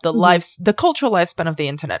frame of the cultural lifespan of the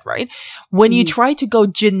internet, right? When you try to go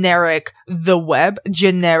generic,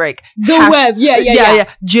 generic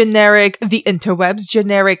generic, the interwebs,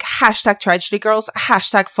 generic hashtag Tragedy Girls,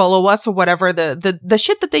 hashtag follow us, or whatever the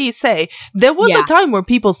shit that they say. There was a time where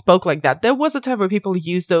people spoke like that. There was a time where people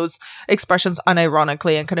used those expressions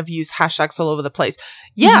unironically and kind of use hashtags all over the place.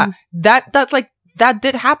 That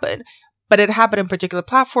did happen. but it happened in particular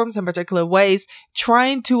platforms in particular ways.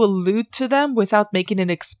 Trying to allude to them without making it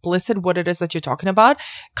explicit what it is that you're talking about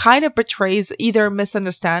kind of betrays either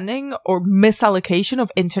misunderstanding or misallocation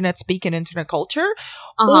of internet speak and internet culture,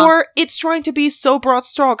 or it's trying to be so broad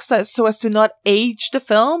strokes so as to not age the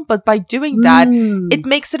film, but by doing that, it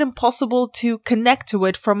makes it impossible to connect to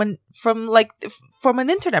it from an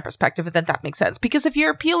internet perspective, if that makes sense. Because if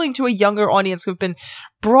you're appealing to a younger audience who've been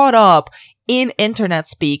brought up in internet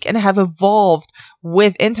speak and have evolved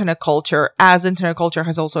with internet culture as internet culture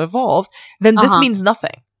has also evolved, then this means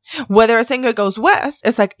nothing. Whether a singer goes west,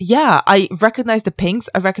 it's like, yeah, I recognize the pinks,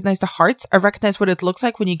 I recognize the hearts, I recognize what it looks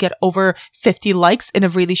like when you get over 50 likes in a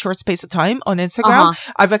really short space of time on Instagram.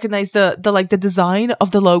 I recognize the design of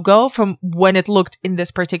the logo from when it looked in this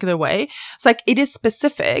particular way. It's like, it is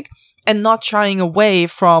specific and not shying away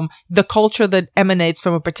from the culture that emanates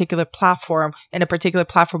from a particular platform in a particular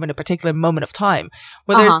moment of time.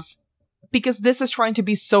 Because this is trying to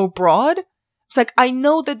be so broad. It's like, I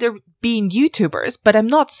know that they're being YouTubers, but I'm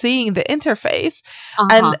not seeing the interface.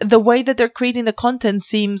 And the way that they're creating the content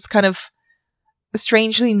seems kind of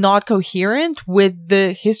strangely not coherent with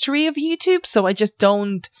the history of YouTube. So it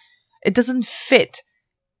doesn't fit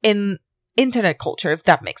in internet culture, if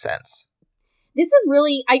that makes sense. This is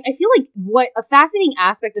really, I feel like what a fascinating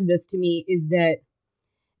aspect of this to me is that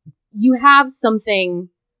you have something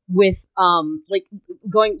with,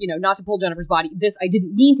 going, not to pull Jennifer's body. This, I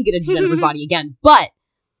didn't mean to get into Jennifer's body again, but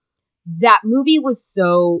that movie was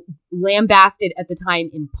so lambasted at the time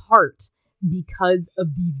in part because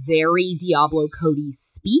of the very Diablo Cody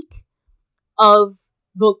speak of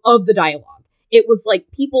the dialogue. It was like,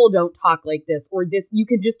 people don't talk like this, or this, you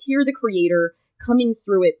can just hear the creator coming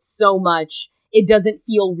through it so much. It doesn't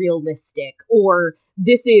feel realistic, or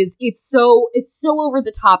it's so over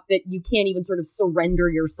the top that you can't even sort of surrender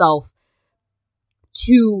yourself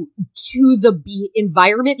to the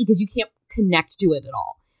environment because you can't connect to it at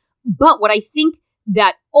all. But what I think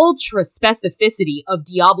that ultra specificity of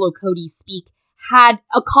Diablo Cody speak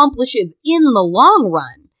accomplishes in the long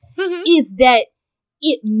run is that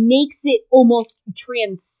it makes it almost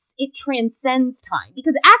it transcends time.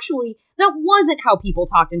 Because actually, that wasn't how people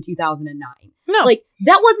talked in 2009. No. Like,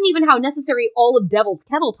 that wasn't even how necessary all of Devil's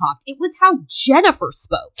Kettle talked. It was how Jennifer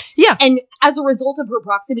spoke. Yeah. And as a result of her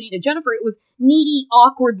proximity to Jennifer, it was Needy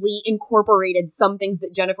awkwardly incorporated some things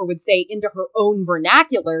that Jennifer would say into her own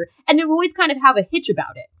vernacular, and it would always kind of have a hitch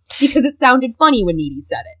about it, because it sounded funny when Needy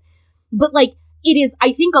said it. But, like, it is,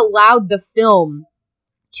 I think, allowed the film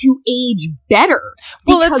to age better.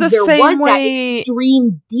 Because there was that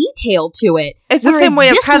extreme detail to it. It's the same way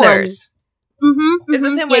as Heathers. It's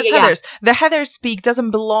the same way as Heathers. The Heathers speak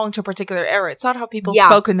doesn't belong to a particular era. It's not how people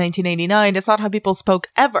spoke in 1989. It's not how people spoke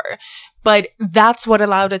ever. But that's what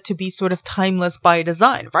allowed it to be sort of timeless by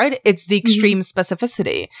design, right? It's the extreme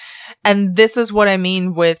specificity. And this is what I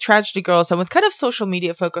mean with Tragedy Girls and with kind of social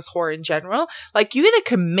media focused horror in general. Like, you either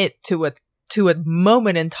commit to a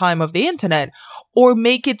moment in time of the internet, or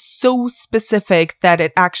make it so specific that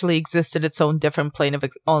it actually exists in its own different plane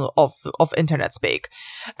of internet speak.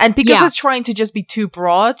 And because it's trying to just be too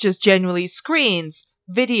broad, just generally screens,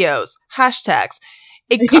 videos, hashtags,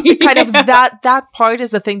 it kind of that part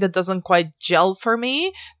is the thing that doesn't quite gel for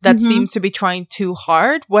me, that seems to be trying too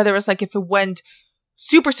hard. Whether it's like, if it went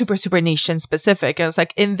super, super, super niche and specific, and it's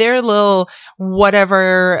like in their little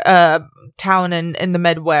whatever town in the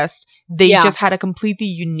Midwest, they just had a completely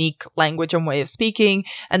unique language and way of speaking,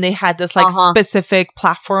 and they had this like specific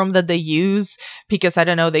platform that they use because, I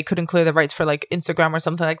don't know, they couldn't clear the rights for like Instagram or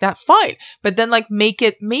something like that. Fine, but then like make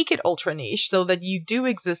it ultra niche so that you do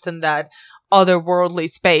exist in that otherworldly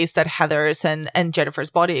space that Heathers and Jennifer's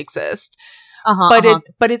body exist.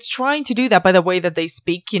 But it's trying to do that by the way that they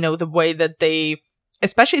speak, the way that they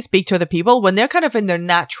especially speak to other people when they're kind of in their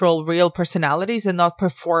natural, real personalities and not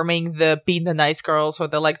performing being the nice girls or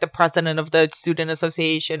the president of the student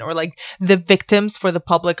association or like the victims for the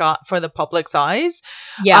public's eyes.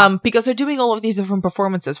 Yeah. Because they're doing all of these different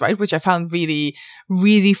performances, right? Which I found really,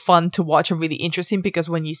 really fun to watch and really interesting, because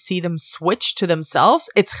when you see them switch to themselves,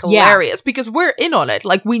 it's hilarious because we're in on it.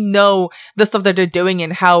 Like, we know the stuff that they're doing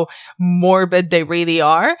and how morbid they really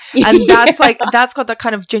are. And that's that's got that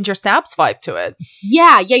kind of Ginger Snaps vibe to it.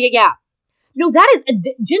 Yeah. No, that is,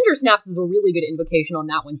 Ginger Snaps is a really good invocation on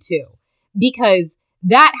that one too, because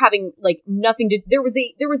that having like nothing to, there was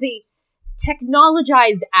a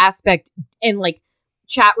technologized aspect in like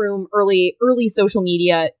chat room, early social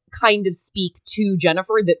media kind of speak to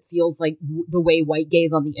Jennifer that feels like the way white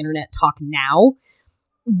gays on the internet talk now.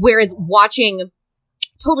 Whereas watching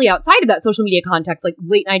totally outside of that social media context, like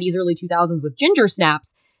late 90s, early 2000s with Ginger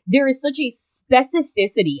Snaps, there is such a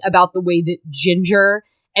specificity about the way that Ginger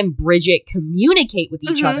and Bridget communicate with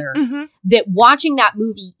each other that watching that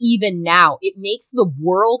movie even now, it makes the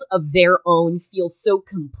world of their own feel so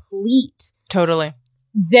complete. Totally.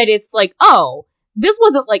 That it's like, oh, this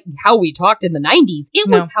wasn't like how we talked in the 90s. It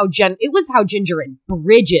was how Ginger and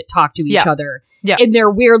Bridget talked to each other in their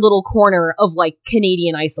weird little corner of like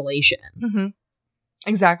Canadian isolation. Mm-hmm.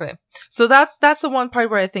 Exactly. So that's the one part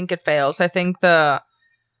where I think it fails. I think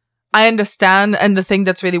I understand, and the thing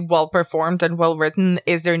that's really well performed and well written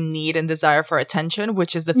is their need and desire for attention,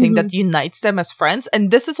 which is the thing that unites them as friends. And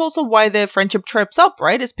this is also why the friendship trips up,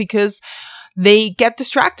 right? It's because they get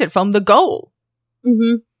distracted from the goal.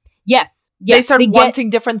 Mm-hmm. Yes. They start wanting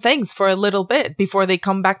different things for a little bit before they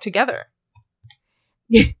come back together.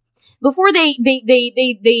 Before they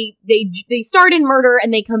start in murder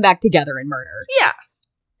and they come back together in murder. Yeah,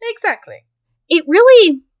 exactly. It's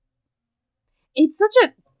such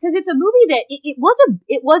a, because it's a movie that it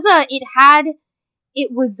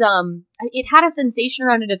had a sensation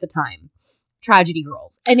around it at the time. Tragedy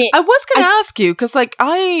Girls. And I was going to ask you, because like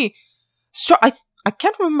I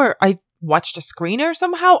can't remember, I watched a screener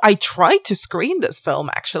somehow. I tried to screen this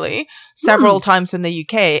film actually several times in the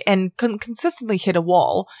UK and consistently hit a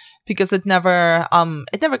wall because it never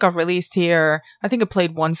got released here. I think it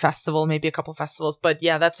played one festival, maybe a couple festivals, but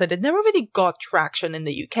yeah, that's it. It never really got traction in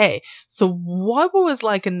the UK. So what was it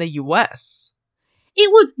like in the US?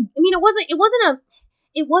 It wasn't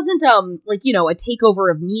like, you know, a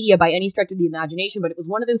takeover of media by any stretch of the imagination, but it was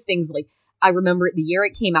one of those things like I remember the year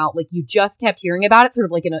it came out, like you just kept hearing about it sort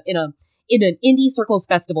of like in an indie circles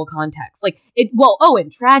festival context. Like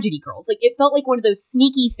and Tragedy Girls. Like it felt like one of those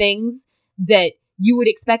sneaky things that you would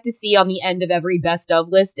expect to see on the end of every best of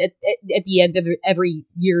list at the end of every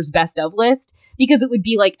year's best of list, because it would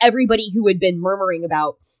be like everybody who had been murmuring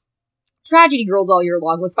about Tragedy Girls all year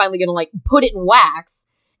long was finally going to like put it in wax,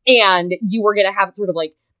 and you were going to have it sort of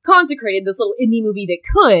like consecrated this little indie movie that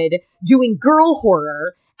could doing girl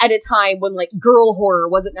horror at a time when like girl horror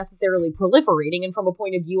wasn't necessarily proliferating, and from a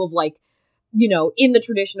point of view of like, you know, in the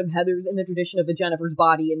tradition of Heathers, in the tradition of a Jennifer's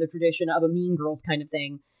Body, in the tradition of a Mean Girls kind of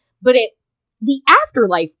thing. But the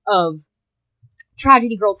afterlife of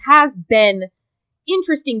Tragedy Girls has been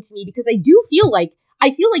interesting to me because I feel like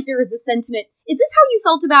there is a sentiment. Is this how you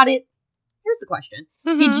felt about it? Here's the question.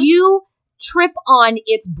 Mm-hmm. Did you trip on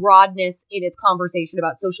its broadness in its conversation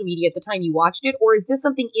about social media at the time you watched it? Or is this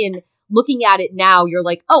something in looking at it now, you're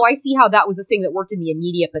like, oh, I see how that was a thing that worked in the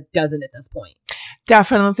immediate, but doesn't at this point?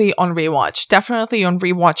 Definitely on rewatch. Definitely on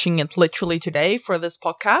rewatching it literally today for this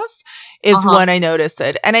podcast is when I noticed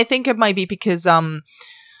it. And I think it might be because I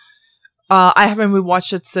haven't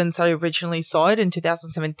rewatched it since I originally saw it in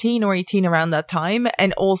 2017 or 18, around that time.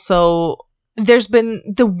 And also there's been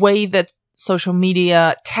the way that social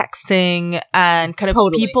media, texting, and kind of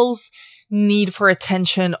people's need for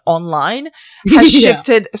attention online has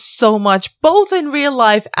shifted so much, both in real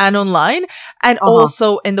life and online, and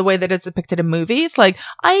also in the way that it's depicted in movies. Like,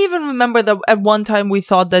 I even remember that at one time we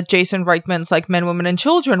thought that Jason Reitman's like Men, Women, and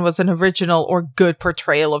Children was an original or good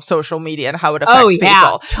portrayal of social media and how it affects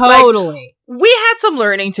people. Totally. Like, we had some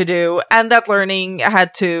learning to do, and that learning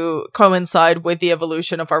had to coincide with the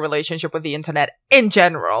evolution of our relationship with the internet in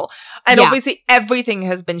general. And obviously everything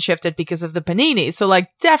has been shifted because of the Panini. So like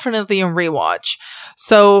definitely on rewatch.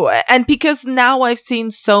 So, and because now I've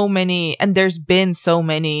seen so many, and there's been so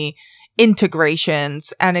many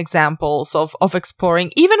integrations and examples of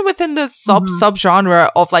exploring, even within the subgenre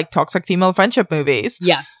of like toxic female friendship movies.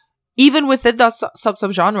 Yes. Even within that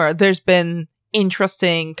subgenre, there's been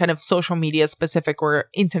interesting kind of social media specific or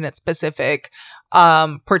internet specific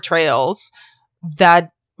portrayals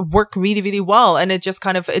that work really, really well. And it just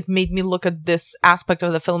kind of, it made me look at this aspect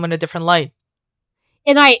of the film in a different light.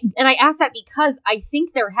 And I asked that because I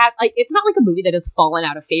think there had, like, it's not like a movie that has fallen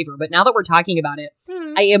out of favor, but now that we're talking about it,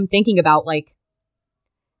 I am thinking about, like,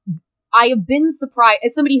 I have been surprised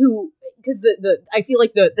as somebody who, because I feel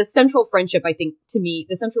like the central friendship, I think, to me,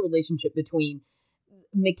 the central relationship between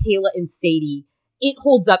Michaela and Sadie, it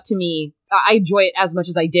holds up to me. I enjoy it as much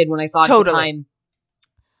as I did when I saw it at the time.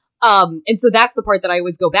 And so that's the part that I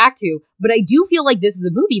always go back to. But I do feel like this is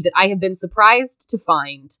a movie that I have been surprised to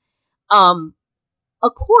find a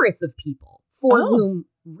chorus of people for whom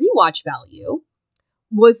rewatch value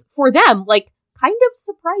was, for them, like, kind of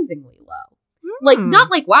surprisingly low. Like, not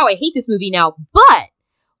like, wow, I hate this movie now, but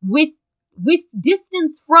with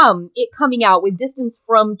distance from it coming out, with distance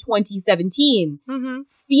from 2017,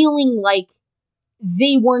 feeling like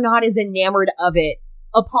they were not as enamored of it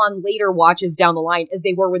upon later watches down the line as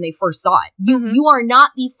they were when they first saw it. You are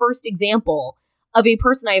not the first example of a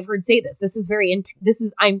person I have heard say this. This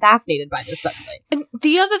is I'm fascinated by this suddenly. And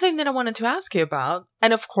the other thing that I wanted to ask you about,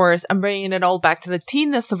 and of course, I'm bringing it all back to the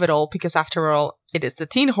teenness of it all, because after all, it is the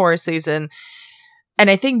teen horror season. And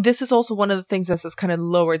I think this is also one of the things that has kind of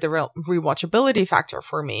lowered the rewatchability factor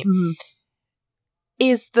for me.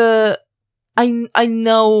 Is I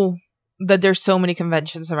know that there's so many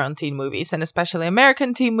conventions around teen movies, and especially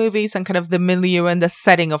American teen movies, and kind of the milieu and the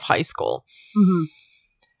setting of high school.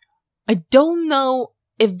 I don't know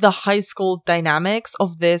if the high school dynamics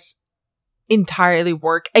of this entirely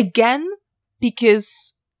work. Again,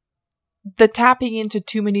 because the tapping into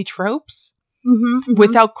too many tropes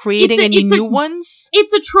without creating any new ones.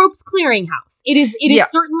 It's a tropes clearinghouse. It is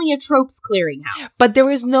certainly a tropes clearinghouse. But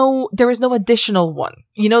there is no additional one.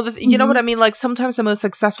 You know, you know what I mean? Like, sometimes the most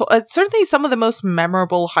successful, certainly some of the most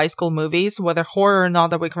memorable high school movies, whether horror or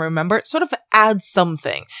not that we can remember, sort of add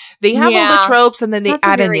something. They have all the tropes and then they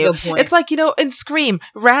add a new. It's like, you know, in Scream,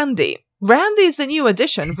 Randy is the new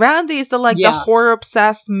addition. Randy is the horror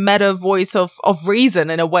obsessed meta voice of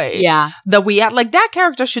reason in a way. Yeah. That we add, like, that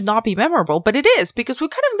character should not be memorable, but it is, because we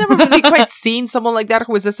kind of never really quite seen someone like that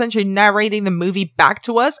who is essentially narrating the movie back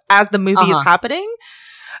to us as the movie is happening.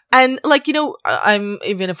 And, like, you know,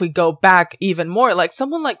 even if we go back even more, like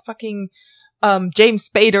someone like fucking James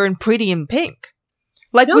Spader in Pretty in Pink.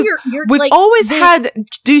 Like, no, we've like, always had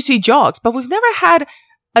douchey jocks, but we've never had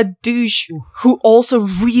a douche who also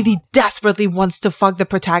really desperately wants to fuck the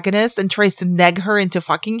protagonist and tries to neg her into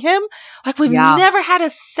fucking him. Like, we've never had a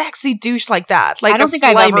sexy douche like that. Like, I don't think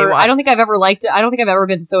I've ever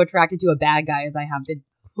been so attracted to a bad guy as I have been.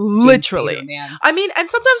 Literally. Spader, man. I mean, and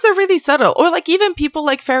sometimes they're really subtle. Or like even people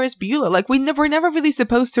like Ferris Bueller. Like, we're never really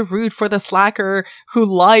supposed to root for the slacker who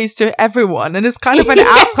lies to everyone and is kind of an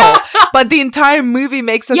asshole. But the entire movie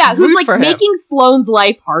makes us root for him. Making Sloane's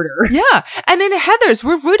life harder. Yeah. And in Heathers,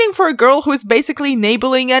 we're rooting for a girl who is basically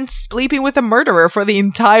enabling and sleeping with a murderer for the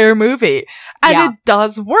entire movie. And it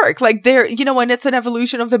does work. Like, there, you know, and it's an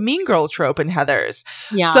evolution of the mean girl trope in Heathers.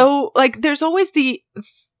 Yeah. So, like, there's always the,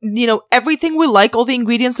 you know, everything we like, all the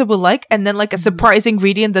ingredients that we like, and then like a surprise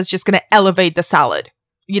ingredient that's just going to elevate the salad.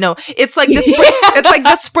 You know, it's like the it's like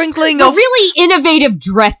the sprinkling of really innovative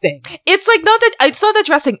dressing. It's like not the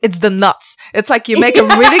dressing, it's the nuts. It's like you make a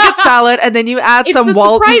really good salad and then you add some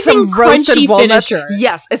roasted walnuts. Finisher.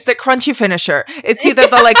 Yes, it's the crunchy finisher. It's either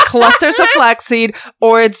the like clusters of flaxseed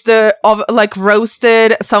or it's the like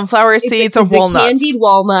roasted sunflower seeds or walnuts. Candied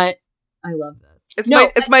walnut. I love this.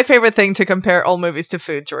 It's my favorite thing to compare all movies to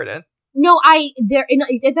food, Jordan. No,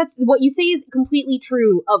 that's what you say is completely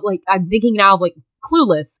true. Of like, I'm thinking now of like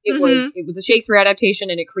Clueless. It was a Shakespeare adaptation,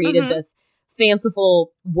 and it created this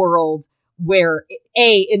fanciful world where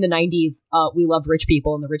in the 90s we loved rich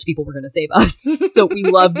people, and the rich people were going to save us. So we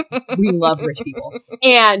loved rich people,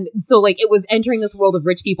 and so like it was entering this world of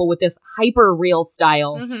rich people with this hyper real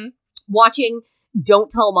style. Watching Don't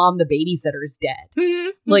Tell Mom the Babysitter's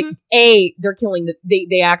Dead. Like, they're killing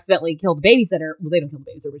they accidentally kill the babysitter. Well, they don't kill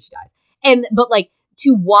the babysitter, but she dies. But like,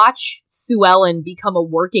 to watch Sue Ellen become a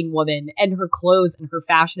working woman and her clothes and her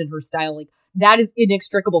fashion and her style, like, that is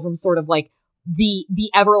inextricable from sort of like the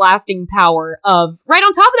everlasting power of, right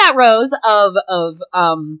on top of that, Rose, of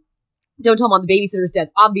Don't Tell Mom the Babysitter's Dead.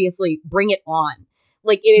 Obviously, Bring It On.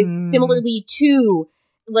 Like, it is similarly to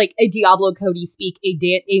like a Diablo Cody speak,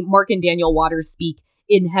 a Mark and Daniel Waters speak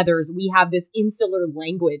in Heathers. We have this insular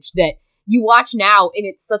language that you watch now, and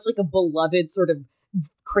it's such like a beloved sort of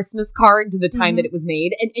Christmas card to the time that it was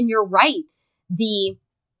made. And you're right. The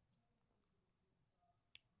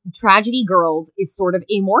Tragedy Girls is sort of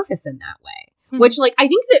amorphous in that way, which like I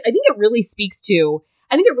think it really speaks to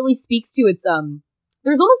its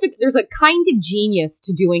there's a kind of genius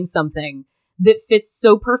to doing something that fits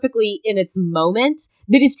so perfectly in its moment,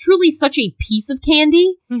 that is truly such a piece of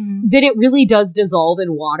candy that it really does dissolve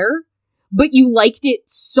in water. But you liked it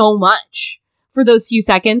so much for those few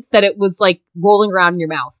seconds that it was like rolling around in your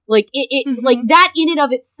mouth. Like it like that in and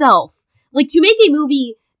of itself, like to make a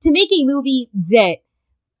movie that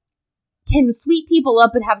can sweep people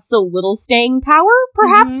up and have so little staying power,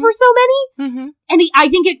 perhaps for so many. And I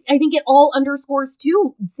think it all underscores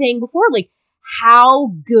too, saying before, like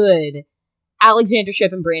how good Alexandra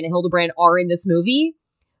Shipp and Brianna Hildebrand are in this movie,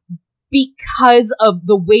 because of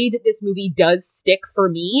the way that this movie does stick for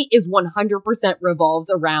me is 100%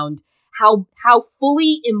 revolves around how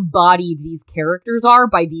fully embodied these characters are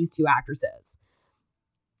by these two actresses.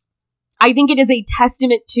 I think it is a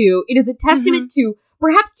testament to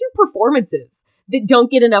perhaps two performances that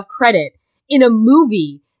don't get enough credit in a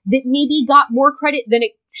movie that maybe got more credit than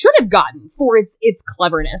it should have gotten for its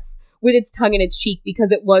cleverness, with its tongue in its cheek,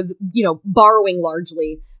 because it was, you know, borrowing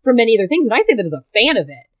largely from many other things. And I say that as a fan of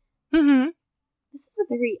it. Mm-hmm. This is a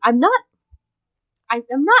very, I'm not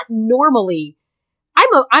normally,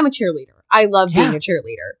 I'm a cheerleader. I love being a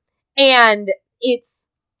cheerleader. And it's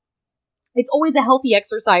always a healthy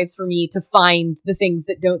exercise for me to find the things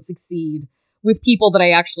that don't succeed with people that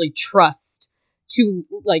I actually trust, to,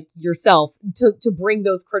 like yourself, to bring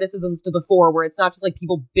those criticisms to the fore, where it's not just like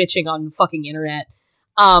people bitching on the fucking internet.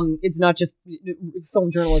 It's not just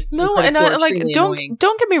film journalists. No, and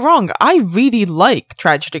don't get me wrong. I really like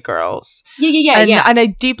Tragedy Girls. Yeah. And I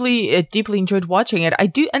deeply enjoyed watching it. I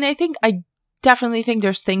do, and I definitely think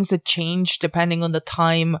there's things that change depending on the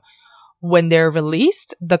time when they're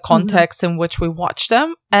released, the context in which we watch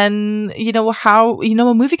them, and you know how, you know,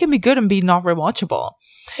 a movie can be good and be not rewatchable.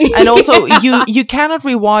 And also you cannot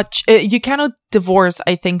rewatch, you cannot divorce,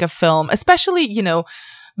 I think, a film, especially, you know,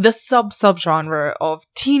 the subgenre of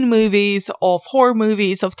teen movies, of horror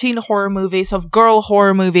movies, of teen horror movies, of girl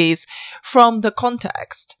horror movies, from the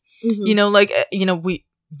context. You know, like, you know,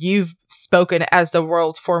 you've spoken as the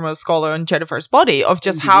world's foremost scholar on Jennifer's Body, of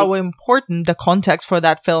just how important the context for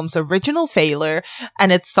that film's original failure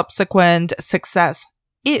and its subsequent success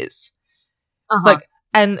is. Like,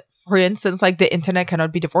 and for instance, like, the internet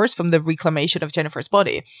cannot be divorced from the reclamation of Jennifer's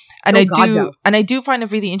Body. And I do find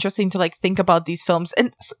it really interesting to, like, think about these films.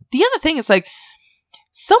 And the other thing is, like,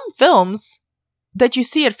 some films that you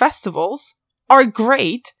see at festivals are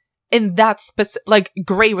great in that like,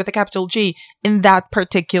 great with a capital G, in that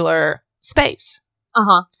particular space.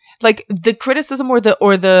 Like, the criticism or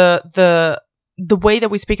the way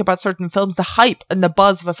that we speak about certain films, the hype and the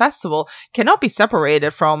buzz of a festival cannot be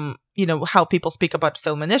separated from, you know, how people speak about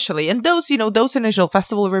film initially. And those, you know, those initial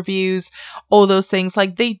festival reviews, all those things,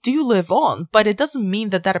 like, they do live on, but it doesn't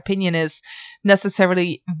mean that opinion is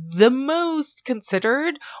necessarily the most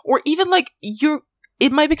considered, or even, like,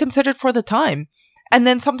 it might be considered for the time, and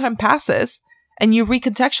then sometime passes and you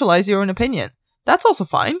recontextualize your own opinion. That's also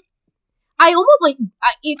fine. I almost, like,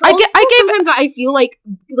 sometimes I feel like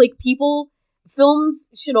films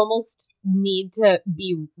should almost need to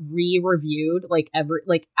be re-reviewed, like,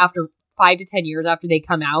 after 5 to 10 years after they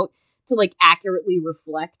come out, to, like, accurately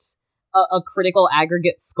reflect a critical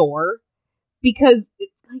aggregate score, because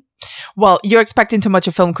it's like, well, you're expecting too much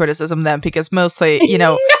of film criticism then, because mostly, you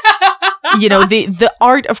know, you know, the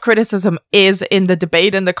art of criticism is in the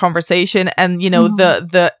debate and the conversation, and, you know,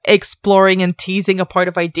 the exploring and teasing apart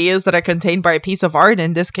of ideas that are contained by a piece of art,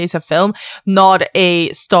 in this case a film, not a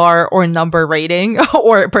star or number rating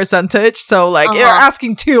or percentage. So, like, you're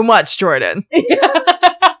asking too much, Jordan. It's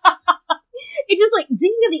just, like,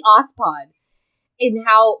 thinking of the Aughts Pod, and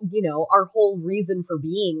how, you know, our whole reason for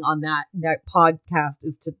being on that podcast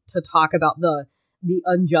is to talk about the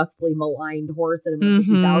unjustly maligned horror cinema of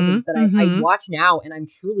the 2000s that I watch now, and I'm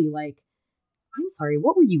truly like, I'm sorry,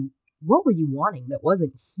 what were you wanting that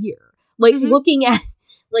wasn't here? Like, looking at,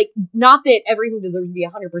 like, not that everything deserves to be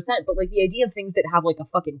 100%, but, like, the idea of things that have, like, a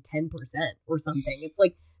fucking 10% or something. It's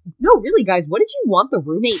like, no, really, guys, what did you want the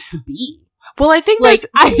roommate to be? Well, I think, like,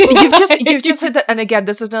 you've just hit that, and again,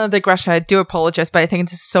 this is another digression. I do apologize, but I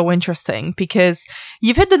think it's so interesting, because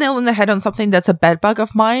you've hit the nail on the head on something that's a bedbug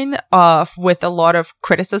of mine, with a lot of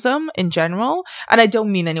criticism in general. And I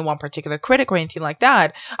don't mean any one particular critic or anything like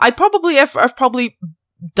that. I've probably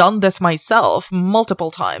done this myself multiple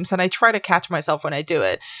times, and I try to catch myself when I do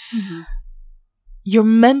it. You're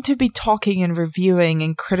meant to be talking and reviewing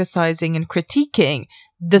and criticizing and critiquing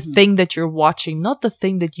the thing that you're watching, not the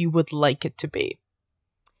thing that you would like it to be.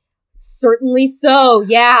 Certainly so,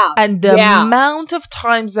 yeah. And the amount of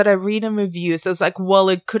times that I read in reviews is like, well,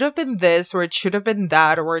 it could have been this, or it should have been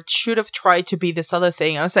that, or it should have tried to be this other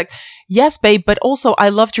thing. I was like, yes, babe, but also I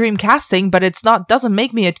love dream casting, but doesn't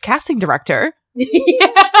make me a casting director.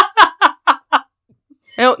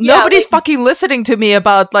 You know, nobody's fucking listening to me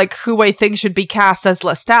about, like, who I think should be cast as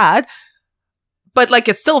Lestat. But, like,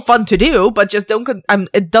 it's still fun to do, but just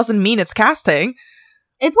it doesn't mean it's casting.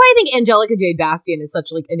 It's why I think Angelica Jade Bastien is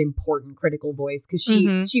such, like, an important critical voice, because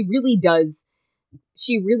she really does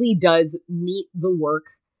meet the work,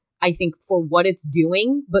 I think, for what it's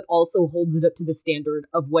doing, but also holds it up to the standard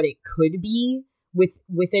of what it could be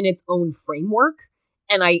within its own framework.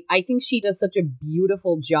 And I think she does such a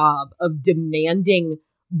beautiful job of demanding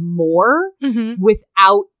more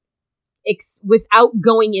without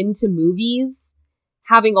going into movies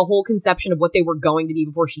having a whole conception of what they were going to be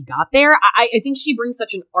before she got there. I think she brings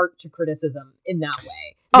such an art to criticism in that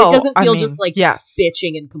way. That doesn't feel just like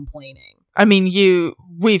bitching and complaining. I mean,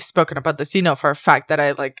 we've spoken about this, you know, for a fact that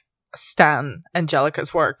I, like, stan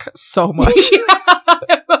Angelica's work so much.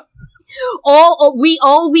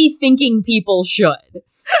 all we thinking people should.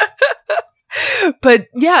 But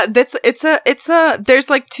yeah, there's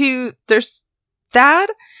that,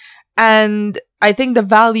 and I think the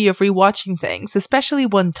value of rewatching things, especially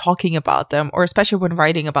when talking about them or especially when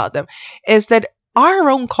writing about them, is that our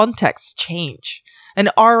own contexts change and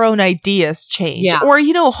our own ideas change. Yeah. Or,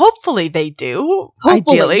 hopefully they do.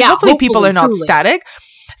 Hopefully, ideally. yeah, hopefully people are not truly. static.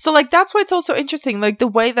 So, that's why it's also interesting. The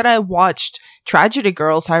way that I watched Tragedy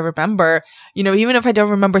Girls, I remember, even if I don't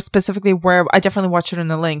remember specifically where, I definitely watched it in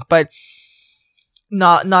a link, but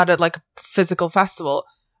not at a physical festival.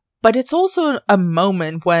 But it's also a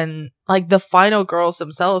moment when the final girls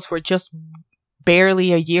themselves were just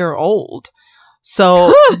barely a year old.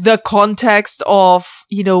 So the context of,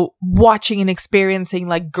 watching and experiencing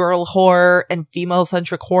girl horror and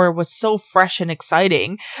female-centric horror was so fresh and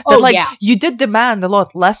exciting that you did demand a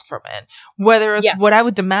lot less from it. Whereas what I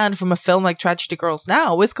would demand from a film like Tragedy Girls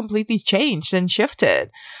now is completely changed and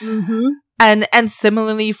shifted. Mm-hmm. And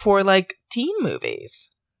similarly for teen movies,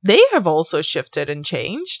 they have also shifted and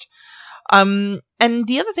changed. And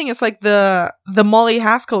the other thing is the Molly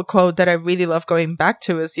Haskell quote that I really love going back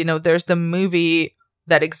to is, there's the movie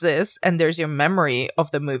that exists and there's your memory of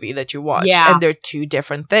the movie that you watch. Yeah. And they're two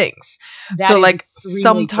different things. That so is extremely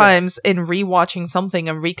sometimes in rewatching something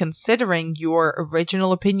and reconsidering your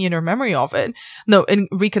original opinion or memory of it. No, in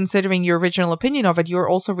reconsidering your original opinion of it, you're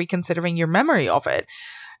also reconsidering your memory of it.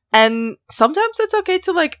 And sometimes it's okay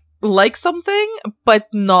to like something, but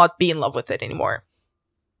not be in love with it anymore.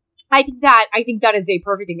 I think that is a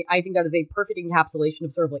perfect encapsulation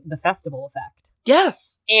of sort of the festival effect.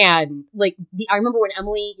 Yes. And I remember when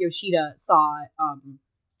Emily Yoshida saw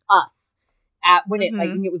Us at when it I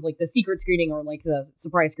think it was the secret screening or the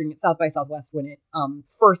surprise screening at South by Southwest when it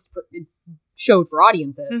first showed for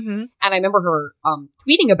audiences. Mm-hmm. And I remember her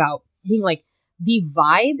tweeting about being the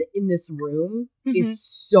vibe in this room is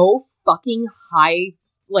so fucking high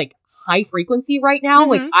frequency right now.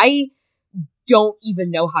 Mm-hmm. I don't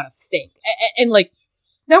even know how to think. And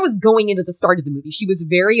that was going into the start of the movie. She was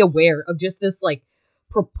very aware of just this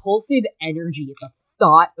propulsive energy at the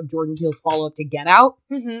thought of Jordan Peele's follow-up to Get Out.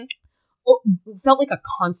 Mm-hmm. Felt like a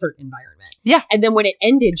concert environment. Yeah. And then when it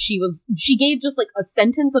ended, she gave just a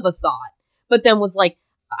sentence of a thought, but then was I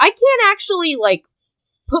can't actually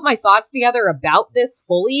put my thoughts together about this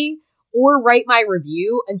fully or write my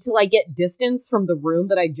review until I get distance from the room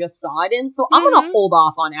that I just saw it in. So I'm going to hold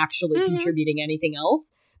off on actually contributing anything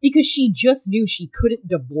else because she just knew she couldn't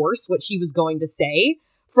divorce what she was going to say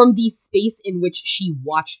from the space in which she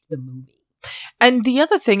watched the movie. And the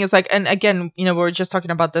other thing is and again, we were just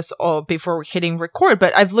talking about this all before hitting record,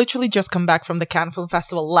 but I've literally just come back from the Cannes Film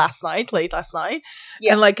Festival late last night.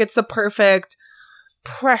 Yeah. And it's a perfect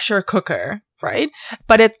pressure cooker, right?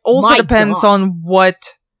 But it also depends on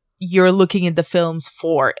what you're looking at the films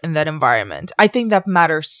for in that environment. I think that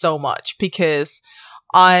matters so much because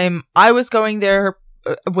I was going there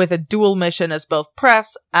with a dual mission as both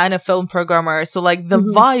press and a film programmer. So the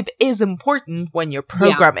vibe is important when you're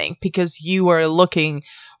programming because you are looking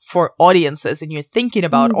for audiences and you're thinking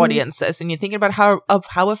about audiences and you're thinking about how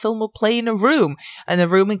a film will play in a room. And the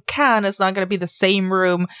room in Cannes is not going to be the same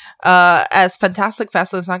room as Fantastic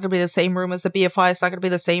Festival. It's not going to be the same room as the BFI. It's not going to be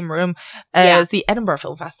the same room as the Edinburgh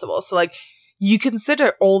Film Festival. So you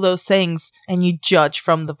consider all those things and you judge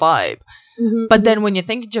from the vibe. Mm-hmm. But then when you're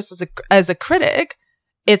thinking just as a critic,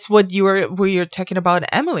 it's what you're talking about,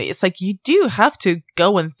 Emily. It's you do have to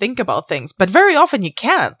go and think about things, but very often you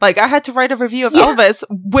can't. I had to write a review of Elvis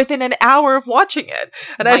within an hour of watching it,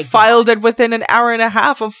 and I filed it within an hour and a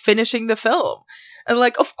half of finishing the film. And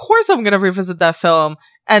of course I'm going to revisit that film,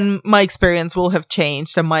 and my experience will have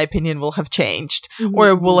changed, and my opinion will have changed,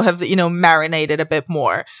 or will have marinated a bit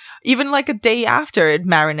more. Even a day after, it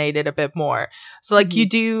marinated a bit more. So you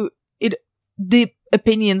do it. The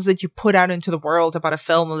opinions that you put out into the world about a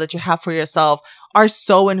film or that you have for yourself are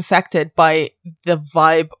so infected by the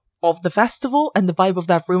vibe of the festival and the vibe of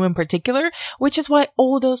that room in particular, which is why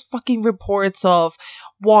all those fucking reports of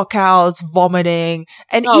walkouts, vomiting,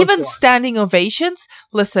 and even standing ovations,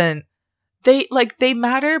 listen, they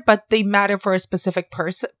matter, but they matter for a specific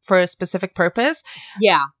purpose.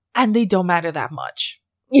 Yeah. And they don't matter that much.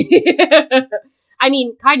 I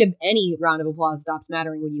mean, kind of any round of applause stops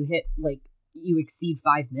mattering when you hit you exceed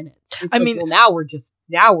 5 minutes. It's now we're just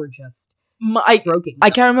stroking. I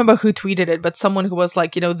can't remember who tweeted it, but someone who was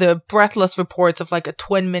the breathless reports of a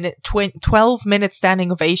 12-minute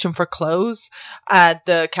standing ovation for Close at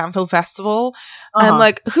the Cannes Film Festival.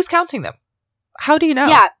 I'm who's counting them? How do you know?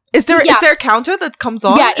 Yeah, Is there a counter that comes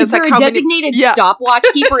on? Yeah, is there a designated stopwatch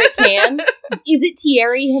keeper at Cannes? Is it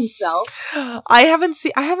Thierry himself? I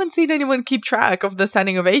haven't seen anyone keep track of the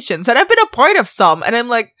standing ovations, and I've been a part of some, and I'm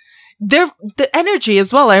like, the energy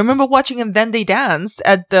as well. I remember watching And Then They Danced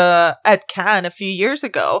at Cannes a few years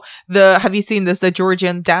ago. Have you seen the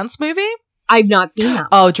Georgian dance movie? I've not seen that.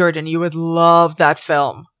 Oh, Jordan, you would love that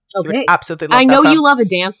film. Okay. Absolutely love I know you love a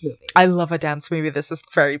dance movie. I love a dance movie. This is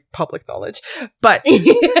very public knowledge. But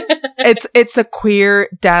it's a queer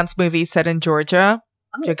dance movie set in Georgia.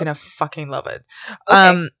 Oh. You're gonna fucking love it.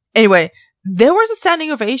 Okay. Anyway, there was a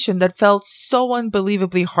standing ovation that felt so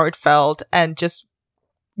unbelievably heartfelt and just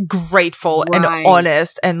grateful and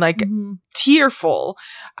honest and like tearful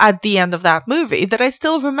at the end of that movie that I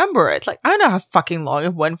still remember it. Like, I don't know how fucking long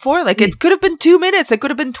it went for. Like, it could have been 2 minutes. It could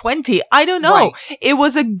have been 20. I don't know. Right. It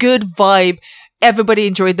was a good vibe. Everybody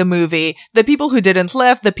enjoyed the movie. The people who didn't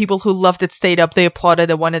left, the people who loved it stayed up. They applauded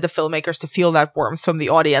and wanted the filmmakers to feel that warmth from the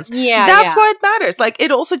audience. Yeah, that's why it matters. Like,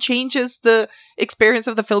 it also changes the experience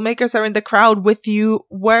of the filmmakers are in the crowd with you,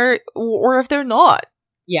 or if they're not.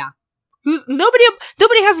 Yeah. Nobody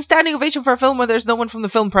has a standing ovation for a film when there's no one from the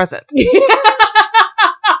film present.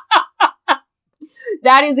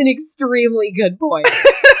 That is an extremely good point.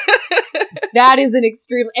 That is an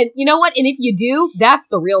extreme, and you know what? And if you do, that's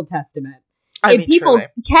the real testament. If people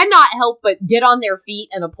cannot help but get on their feet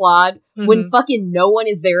and applaud when fucking no one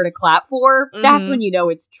is there to clap for, that's when you know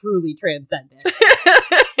it's truly transcendent.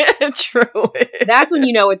 Truly. That's when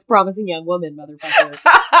you know it's Promising Young Woman, motherfucker.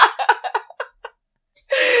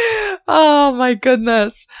 Oh my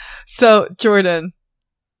goodness. So, Jordan,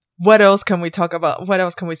 what else can we talk about? What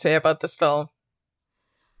else can we say about this film?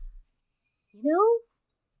 You know,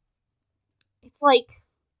 it's like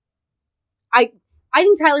I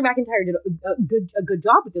think Tyler McIntyre did a good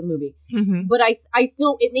job with this movie. But I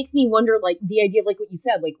still, it makes me wonder, like, the idea of, like, what you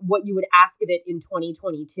said, like, what you would ask of it in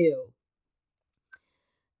 2022.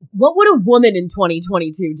 What would a woman in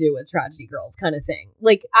 2022 do with Tragedy Girls, kind of thing?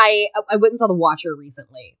 Like, I went and saw The Watcher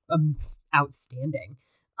recently. Outstanding.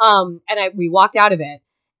 And we walked out of it,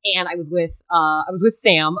 and I was with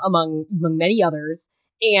Sam among many others,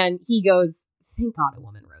 and he goes, "Thank God a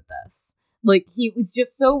woman wrote this." Like, he was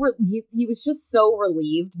just so he was just so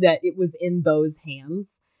relieved that it was in those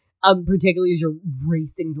hands, particularly as you're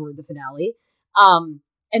racing toward the finale. And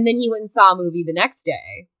then he went and saw a movie the next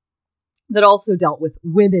day that also dealt with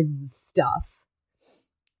women's stuff.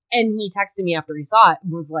 And he texted me after he saw it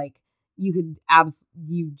and was like, you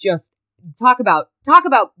just talk about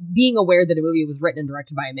being aware that a movie was written and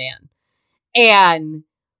directed by a man. And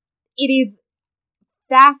it is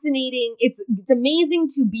fascinating. It's amazing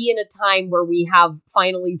to be in a time where we have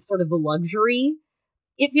finally sort of the luxury,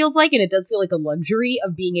 it feels like, and it does feel like a luxury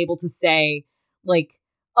of being able to say, like,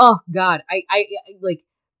 oh God, I like,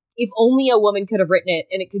 if only a woman could have written it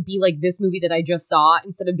and it could be like this movie that I just saw,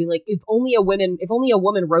 instead of being like, if only a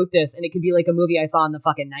woman wrote this and it could be like a movie I saw in the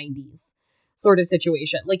fucking 90s sort of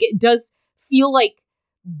situation. Like, it does feel like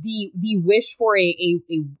the wish for a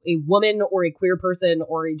woman or a queer person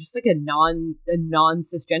or just like a non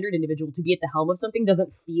cisgendered individual to be at the helm of something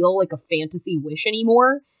doesn't feel like a fantasy wish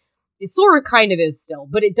anymore. It sort of kind of is still,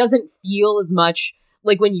 but it doesn't feel as much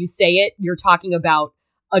like when you say it, you're talking about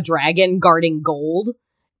a dragon guarding gold.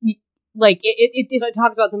 Like, it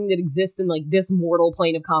talks about something that exists in, like, this mortal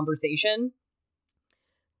plane of conversation.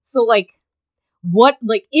 So, like, what,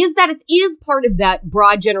 like, is part of that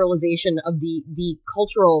broad generalization of the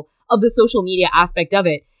cultural, of the social media aspect of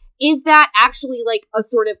it, is that actually, like, a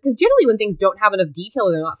sort of, because generally when things don't have enough detail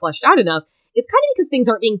or they're not fleshed out enough, it's kind of because things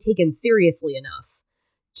aren't being taken seriously enough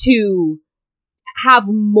to have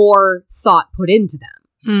more thought put into them.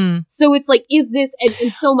 So it's like, is this,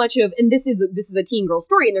 and so much of, and this is a teen girl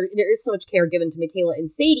story, and there is so much care given to Michaela and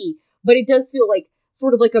Sadie, but it does feel like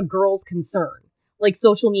sort of like a girl's concern, like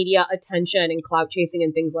social media attention and clout chasing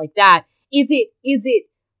and things like that. Is it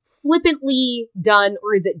flippantly done,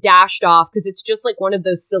 or is it dashed off because it's just like one of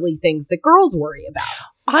those silly things that girls worry about?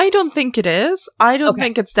 I don't think it is. I don't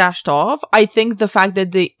think it's dashed off. I think the fact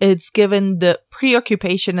that it's given the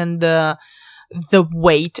preoccupation and the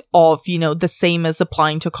weight of, you know, the same as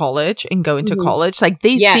applying to college and going to college. Like,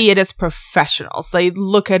 they see it as professionals. They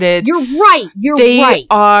look at it. You're right. They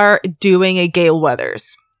are doing a Gale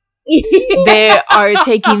Weathers. They are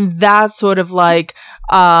taking that sort of like,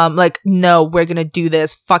 no, we're gonna do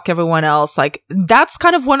this, fuck everyone else. Like, that's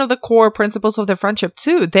kind of one of the core principles of their friendship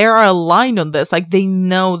too. They are aligned on this. Like, they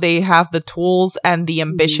know they have the tools and the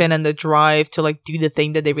ambition and the drive to, like, do the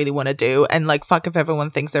thing that they really want to do. And, like, fuck if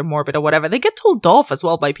everyone thinks they're morbid or whatever. They get told off as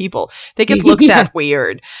well by people. They get looked at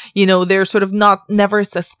weird. You know, they're sort of never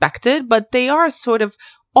suspected, but they are sort of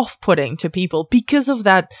off-putting to people because of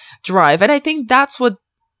that drive. And I think that's what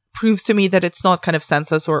proves to me that it's not kind of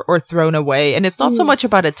senseless or thrown away. And it's not so much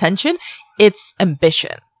about attention, it's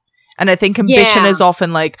ambition. And I think ambition is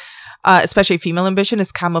often like, especially female ambition,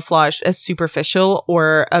 is camouflaged as superficial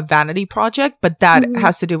or a vanity project, but that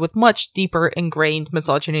has to do with much deeper ingrained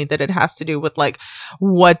misogyny than it has to do with like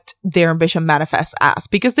what their ambition manifests as.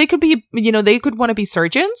 Because they could be, you know, they could want to be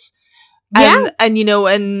surgeons. And you know,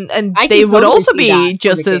 and they would also be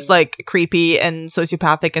just as like creepy and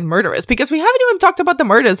sociopathic and murderous, because we haven't even talked about the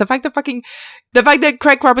murders. The fact that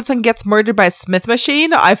Craig Robinson gets murdered by a Smith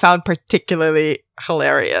machine, I found particularly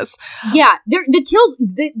hilarious. Yeah, the kills,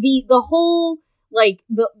 the whole like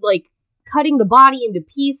cutting the body into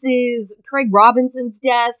pieces, Craig Robinson's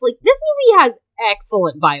death. Like, this movie has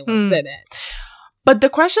excellent violence in it. But the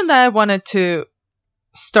question that I wanted to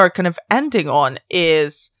start kind of ending on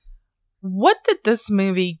is, what did this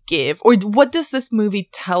movie give, or what does this movie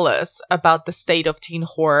tell us about the state of teen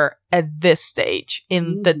horror at this stage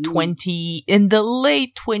in the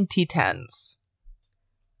late 2010s?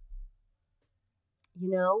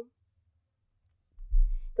 You know,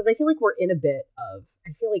 because I feel like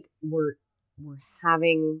I feel like we're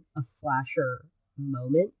having a slasher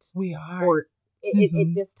moment. We are. Or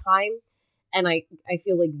at this time. And I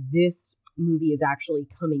feel like this movie is actually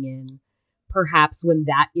coming in perhaps when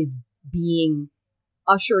that is being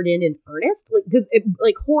ushered in earnest, like, because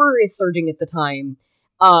horror is surging at the time.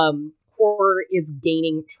 Horror is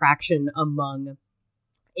gaining traction among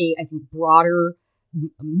I think broader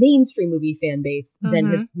mainstream movie fan base than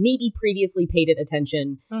had maybe previously paid it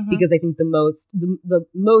attention, because I think the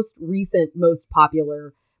most recent, most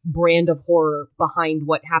popular brand of horror behind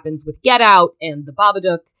what happens with Get Out and The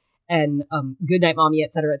Babadook and Goodnight Mommy,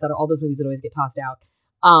 et cetera, all those movies that always get tossed out.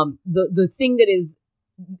 The thing that is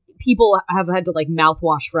people have had to like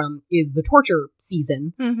mouthwash from is the torture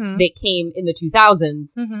season that came in the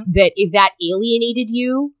 2000s. That if that alienated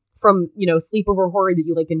you from, you know, sleepover horror that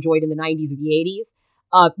you like enjoyed in the 90s or the 80s,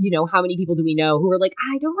 you know, how many people do we know who are like,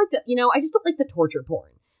 I don't like the, you know, I just don't like the torture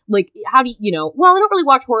porn. Like, how do you, you know, well, I don't really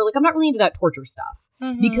watch horror. Like, I'm not really into that torture stuff,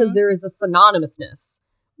 because there is a synonymousness.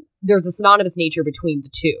 There's a synonymous nature between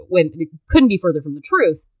the two, when it couldn't be further from the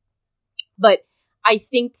truth. But I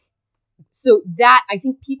think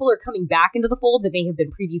people are coming back into the fold that may have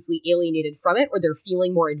been previously alienated from it, or they're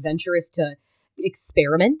feeling more adventurous to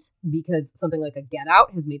experiment because something like a Get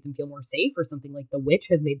Out has made them feel more safe, or something like The Witch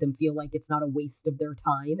has made them feel like it's not a waste of their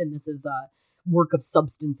time and this is a work of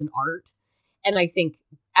substance and art. And I think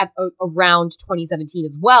at around 2017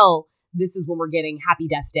 as well, this is when we're getting Happy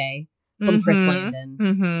Death Day from Chris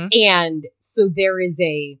Landon. And so there is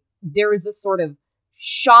a sort of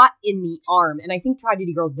shot in the arm, and I think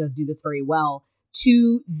Tragedy Girls does do this very well,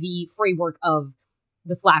 to the framework of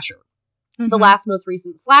the slasher. The last most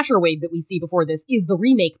recent slasher wave that we see before this is the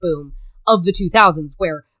remake boom of the 2000s,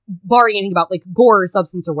 where, barring anything about like gore or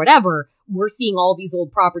substance or whatever, we're seeing all these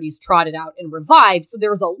old properties trotted out and revived. So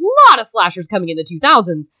there's a lot of slashers coming in the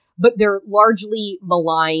 2000s, but they're largely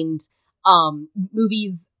maligned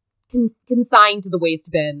movies consigned to the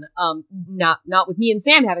waste bin. Not with me and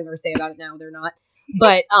Sam having our say about it now, they're not.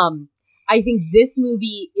 But I think this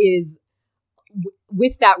movie is,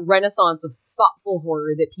 with that renaissance of thoughtful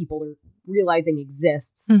horror that people are realizing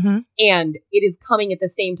exists, and it is coming at the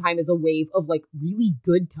same time as a wave of like really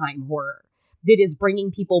good time horror that is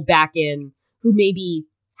bringing people back in who maybe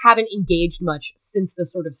haven't engaged much since the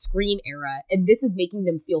sort of Scream era, and this is making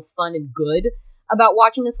them feel fun and good about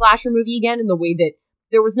watching a slasher movie again, in the way that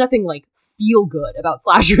there was nothing like feel good about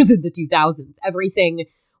slashers in the 2000s. Everything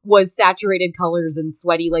was saturated colors and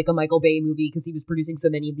sweaty like a Michael Bay movie, because he was producing so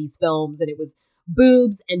many of these films, and it was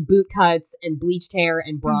boobs and boot cuts and bleached hair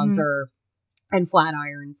and bronzer and flat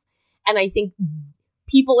irons. And I think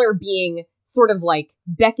people are being sort of like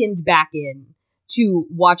beckoned back in to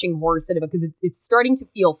watching horror cinema, because it's starting to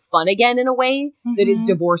feel fun again in a way that is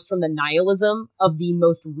divorced from the nihilism of the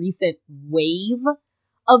most recent wave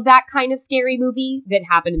of that kind of scary movie that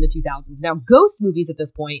happened in the 2000s. Now, ghost movies at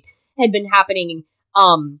this point had been happening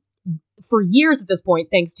for years at this point,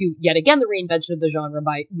 thanks to, yet again, the reinvention of the genre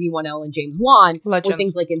by Leigh Whannell and James Wan, with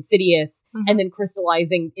things like Insidious, and then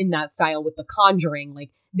crystallizing in that style with The Conjuring.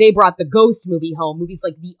 Like, they brought the ghost movie home, movies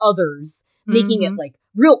like The Others, making it like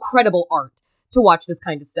real credible art to watch this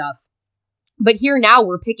kind of stuff. But here now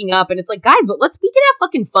we're picking up, and it's like, guys, but we can have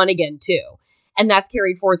fucking fun again too. And that's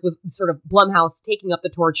carried forth with sort of Blumhouse taking up the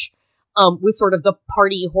torch with sort of the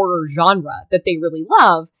party horror genre that they really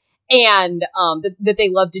love, and that they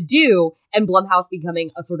love to do, and Blumhouse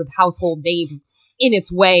becoming a sort of household name in its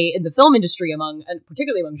way in the film industry, and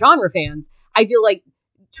particularly among genre fans. I feel like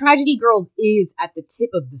Tragedy Girls is at the tip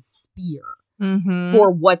of the spear Mm-hmm.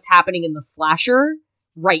 for what's happening in the slasher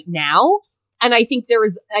right now. And I think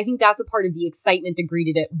that's a part of the excitement that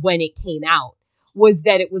greeted it when it came out, was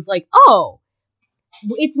that it was like, oh,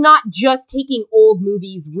 it's not just taking old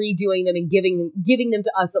movies, redoing them, and giving them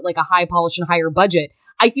to us at like a high polish and higher budget.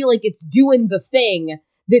 I feel like it's doing the thing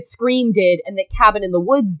that Scream did and that Cabin in the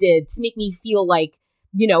Woods did to make me feel like,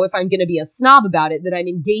 you know, if I'm going to be a snob about it, that I'm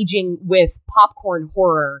engaging with popcorn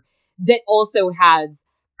horror that also has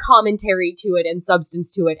commentary to it and substance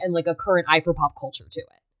to it and like a current eye for pop culture to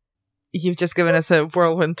it. You've just given us a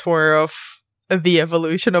whirlwind tour of the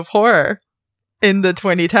evolution of horror in the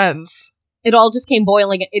 2010s. It all just came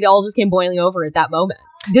boiling over at that moment.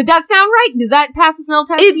 Did that sound right? Does that pass the smell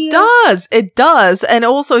test to you? It does. And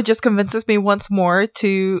also it just convinces me once more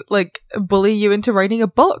to like bully you into writing a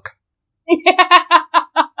book.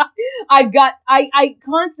 I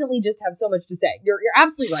constantly just have so much to say. You're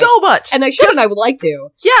absolutely right. So much. And I should and I would like to.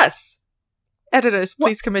 Yes. Editors,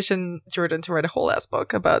 please commission Jordan to write a whole ass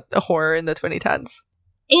book about a horror in the 2010s.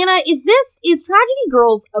 Anna, is Tragedy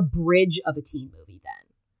Girls a bridge of a teen movie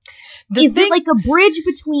then? Is it like a bridge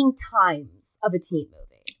between times of a teen movie?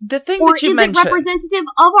 The thing or that you is mentioned, it representative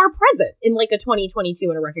of our present in like a 2022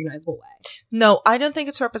 in a recognizable way? No, I don't think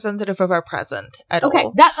it's representative of our present at all. Okay,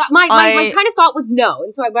 my kind of thought was no,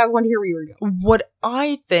 and so I want to hear where you were going. What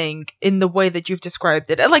I think in the way that you've described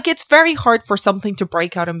it, like it's very hard for something to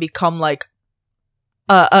break out and become like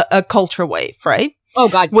a culture wave, right? Oh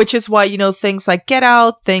God. Which is why, you know, things like Get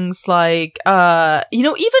Out, things like, you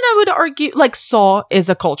know, even I would argue like Saw is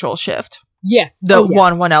a cultural shift. Yes. The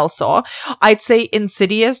one else Saw. I'd say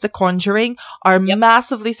Insidious, The Conjuring are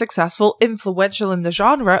massively successful, influential in the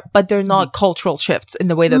genre, but they're not cultural shifts in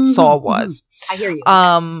the way that Saw was. I hear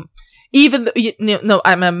you. Even though, you know,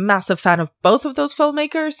 I'm a massive fan of both of those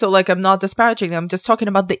filmmakers, so like I'm not disparaging them, I'm just talking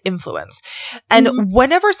about the influence. And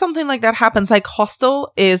whenever something like that happens, like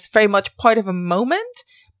Hostel is very much part of a moment,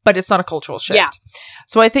 but it's not a cultural shift. Yeah.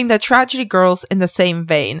 So I think that Tragedy Girls, in the same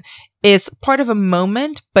vein, is part of a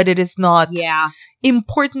moment, but it is not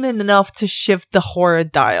important enough to shift the horror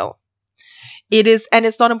dial. It is, and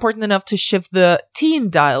it's not important enough to shift the teen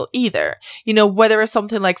dial either. You know, whether it's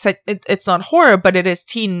something like, it's not horror, but it is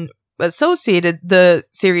teen associated, the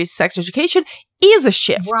series Sex Education is a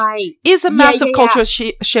shift. Right. Is a massive cultural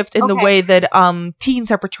shift in the way that teens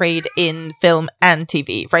are portrayed in film and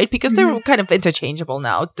TV, right? Because they're kind of interchangeable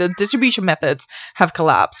now. The distribution methods have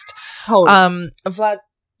collapsed. Totally. Vlad,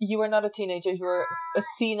 you are not a teenager. You are a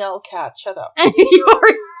senile cat. Shut up. You are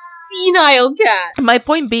a senile cat. My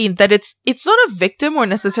point being that it's not a victim or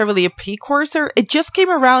necessarily a precursor. It just came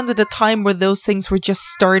around at a time where those things were just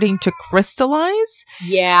starting to crystallize.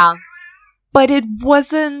 Yeah. But it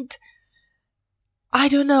wasn't, I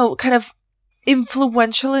don't know, kind of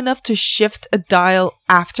influential enough to shift a dial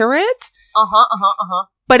after it.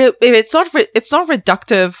 But it's not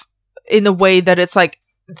reductive in the way that it's like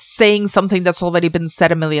saying something that's already been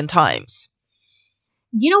said a million times.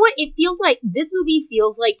 You know what? It feels like this movie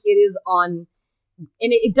feels like it is on, and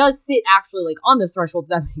it does sit actually like on this threshold,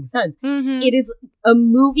 so that makes sense. It is a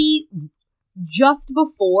movie just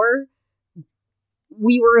before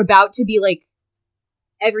we were about to be like,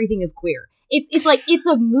 everything is queer. It's like, it's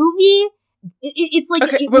a movie. It's like,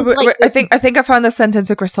 okay, it was like, I think I found a sentence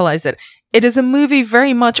to crystallize it. It is a movie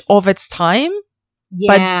very much of its time,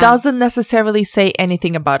 but doesn't necessarily say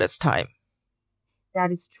anything about its time. That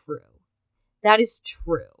is true. That is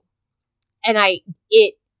true. And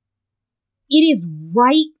it is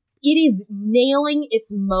right. It is nailing its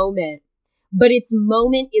moment, but its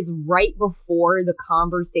moment is right before the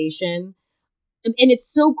conversation. And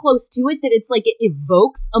it's so close to it that it's like it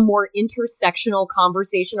evokes a more intersectional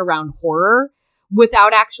conversation around horror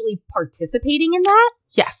without actually participating in that.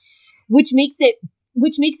 Yes. Which makes it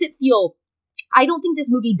feel, I don't think this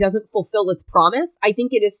movie doesn't fulfill its promise. I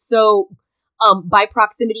think it is so, by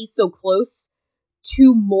proximity, so close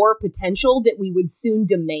to more potential that we would soon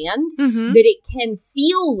demand that it can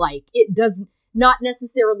feel like it does not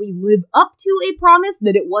necessarily live up to a promise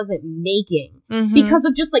that it wasn't making because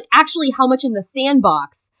of just like actually how much in the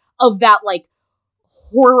sandbox of that like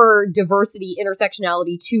horror diversity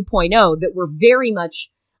intersectionality 2.0 that we're very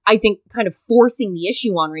much, I think, kind of forcing the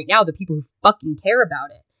issue on right now, the people who fucking care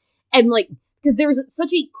about it. And like, because there's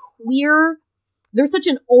such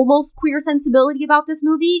an almost queer sensibility about this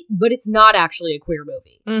movie, but it's not actually a queer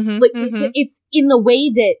movie. It's in the way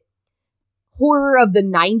that horror of the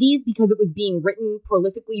 90s, because it was being written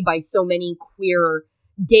prolifically by so many queer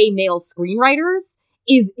gay male screenwriters,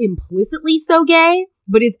 is implicitly so gay,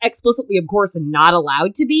 but is explicitly, of course, not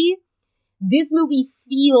allowed to be. This movie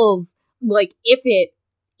feels like if it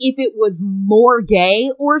if it was more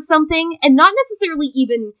gay or something, and not necessarily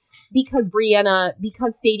even because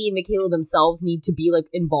Sadie and Michaela themselves need to be like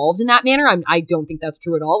involved in that manner. I don't think that's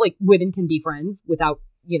true at all. Like women can be friends without,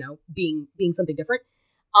 being something different,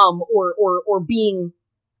 or being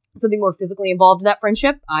something more physically involved in that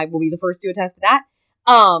friendship. I will be the first to attest to that.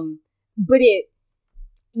 But it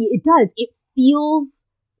does. It feels,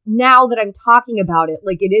 now that I'm talking about it,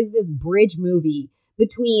 like it is this bridge movie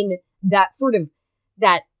between that sort of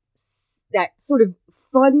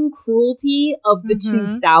fun cruelty of the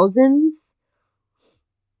 2000s.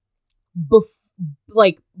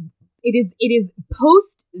 It is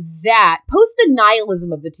post the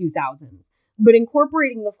nihilism of the 2000s, but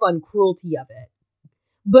incorporating the fun cruelty of it.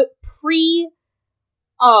 But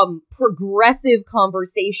progressive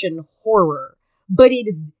conversation horror, but it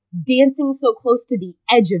is dancing so close to the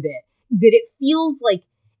edge of it that it feels like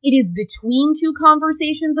it is between two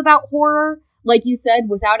conversations about horror, like you said,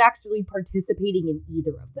 without actually participating in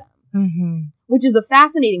either of them, which is a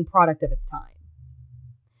fascinating product of its time.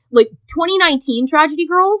 Like 2019 Tragedy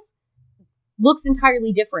Girls looks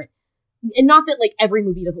entirely different. And not that like every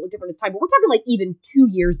movie doesn't look different this time, but we're talking like even 2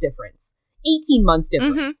 years difference. 18 months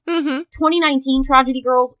difference. 2019 Tragedy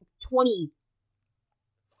Girls,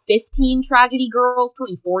 2015 Tragedy Girls,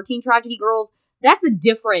 2014 Tragedy Girls. That's a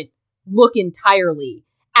different look entirely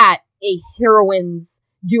at a heroine's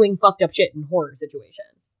doing fucked up shit in horror situation.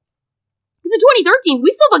 Because in 2013, we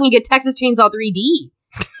still fucking get Texas Chainsaw 3D.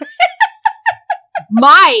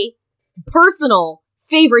 My personal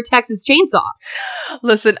favorite Texas Chainsaw.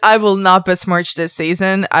 Listen, I will not besmirch this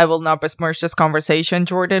season. I will not besmirch this conversation,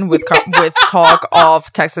 Jordan, with talk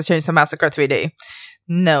of Texas Chainsaw Massacre 3D.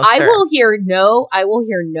 No, sir. I will hear no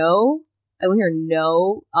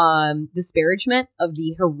disparagement of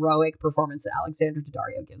the heroic performance that Alexandra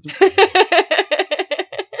Daddario gives me.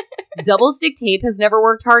 Double stick tape has never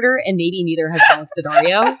worked harder, and maybe neither has Alex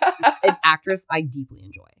Daddario, an actress I deeply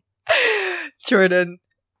enjoy. Jordan,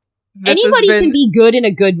 anybody can be good in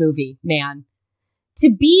a good movie, man. To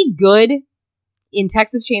be good in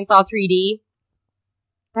Texas Chainsaw 3D,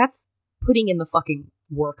 that's putting in the fucking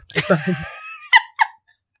work, my friends.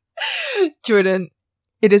 Jordan,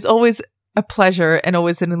 it is always a pleasure and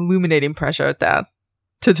always an illuminating pleasure at that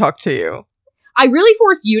to talk to you. I really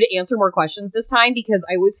forced you to answer more questions this time because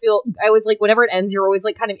I always like whenever it ends, you're always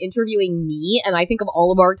like kind of interviewing me, and I think of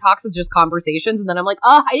all of our talks as just conversations, and then I'm like,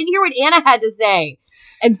 oh, I didn't hear what Anna had to say.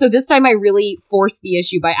 And so this time I really forced the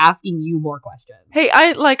issue by asking you more questions. Hey,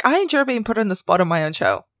 I enjoy being put on the spot on my own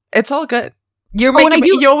show. It's all good. You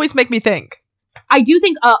always make me think. I do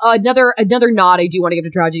think another nod I do want to give to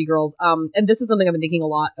Tragedy Girls, and this is something I've been thinking a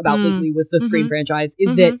lot about lately with the Scream franchise,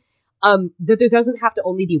 is that there doesn't have to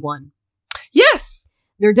only be one. Yes.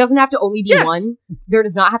 There doesn't have to only be one. There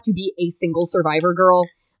does not have to be a single survivor girl.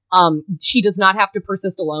 She does not have to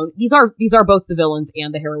persist alone. These are both the villains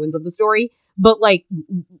and the heroines of the story. But like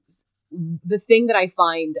the thing that I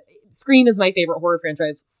find, Scream is my favorite horror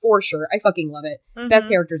franchise for sure. I fucking love it. Best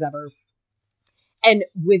characters ever. And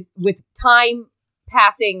with time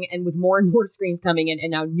passing and with more and more Screams coming in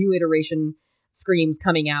and now new iteration Screams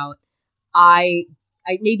coming out, I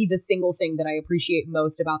maybe the single thing that I appreciate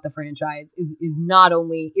most about the franchise is not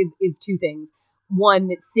only is two things. One,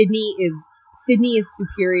 that Sydney is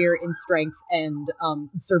superior in strength and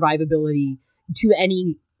survivability to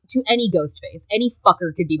any ghost face. Any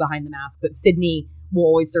fucker could be behind the mask, but Sydney will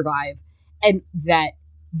always survive. And that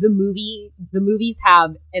the movies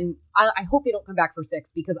have, and I hope they don't come back for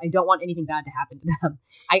 6 because I don't want anything bad to happen to them.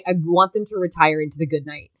 I want them to retire into the good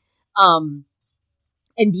night.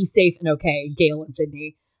 And be safe and okay, Gale and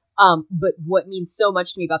Sydney. But what means so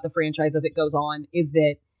much to me about the franchise as it goes on is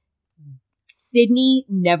that Sydney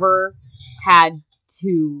never had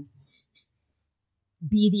to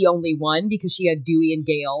be the only one because she had Dewey and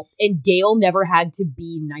Gale. And Gale never had to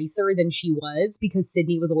be nicer than she was because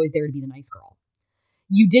Sydney was always there to be the nice girl.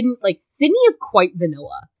 Sydney is quite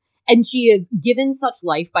vanilla. And she is given such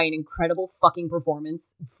life by an incredible fucking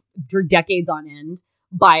performance for decades on end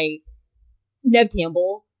by Neve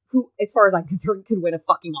Campbell, who, as far as I'm concerned, could win a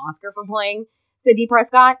fucking Oscar for playing Sydney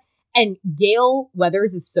Prescott. And Gale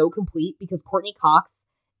Weathers is so complete because Courtney Cox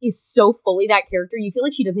is so fully that character. You feel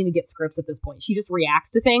like she doesn't even get scripts at this point. She just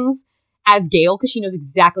reacts to things as Gale because she knows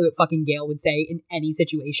exactly what fucking Gale would say in any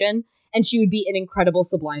situation. And she would be an incredible,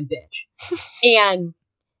 sublime bitch. And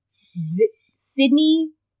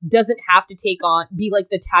Sydney doesn't have to be like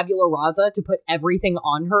the tabula rasa to put everything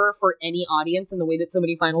on her for any audience in the way that so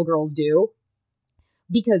many Final Girls do.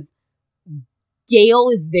 Because Gale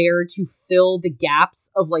is there to fill the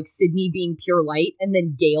gaps of like Sydney being pure light and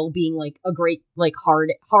then Gale being like a great like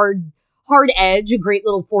hard hard edge, a great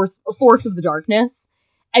little force of the darkness.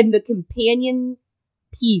 And the companion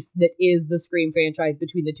piece that is the Scream franchise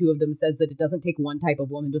between the two of them says that it doesn't take one type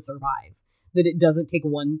of woman to survive. That it doesn't take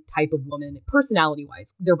one type of woman,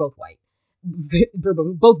 personality-wise, they're both white. They're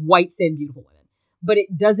both white, thin, beautiful women. But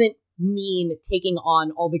it doesn't mean taking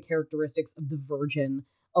on all the characteristics of the virgin,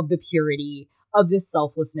 of the purity, of the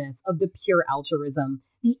selflessness, of the pure altruism.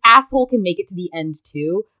 The asshole can make it to the end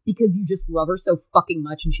too, because you just love her so fucking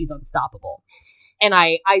much and she's unstoppable. And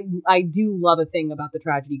I do love a thing about the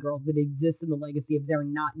Tragedy Girls that exists in the legacy of there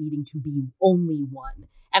not needing to be only one.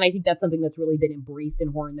 And I think that's something that's really been embraced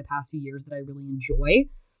in horror in the past few years that I really enjoy.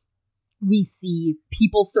 We see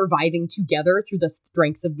people surviving together through the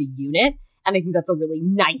strength of the unit. And I think that's a really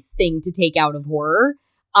nice thing to take out of horror.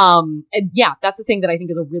 And yeah, that's a thing that I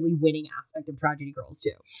think is a really winning aspect of Tragedy Girls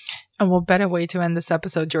too. And what better way to end this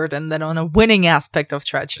episode, Jordan, than on a winning aspect of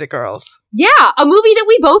Tragedy Girls? Yeah, a movie that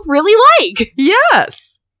we both really like.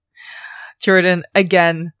 Yes. Jordan,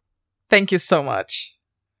 again, thank you so much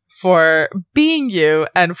for being you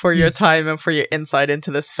and for your time and for your insight into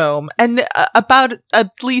this film and about at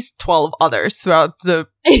least 12 others throughout the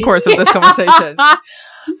course of this conversation. Yeah,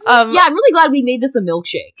 I'm really glad we made this a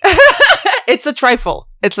milkshake. It's a trifle.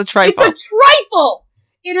 It's a trifle. It's a trifle.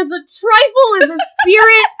 It is a trifle in the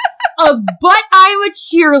spirit of "But I'm a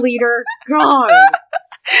Cheerleader." God,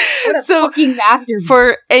 what a fucking masterpiece.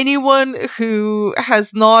 For anyone who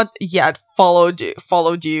has not yet followed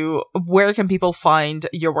you, where can people find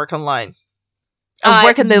your work online? And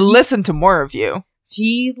where can they listen to more of you?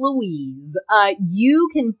 Jeez Louise. You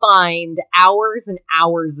can find hours and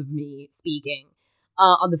hours of me speaking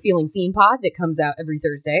on the Feeling Seen pod that comes out every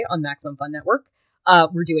Thursday on Maximum Fun Network.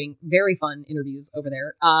 We're doing very fun interviews over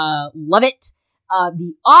there. Love it.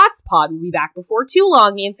 The Odds Pod will be back before too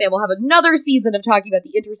long. Me and Sam will have another season of talking about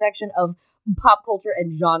the intersection of pop culture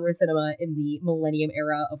and genre cinema in the millennium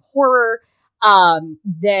era of horror.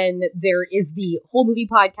 Then there is the Whole Movie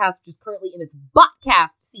Podcast, which is currently in its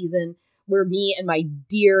Buttcast season, where me and my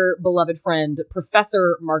dear beloved friend,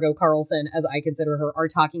 Professor Margot Carlson, as I consider her, are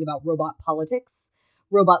talking about robot politics,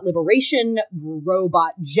 robot liberation,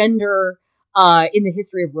 robot gender, in the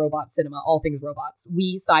history of robot cinema, all things robots.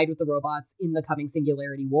 We side with the robots in the coming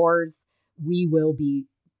Singularity Wars. We will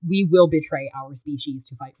betray our species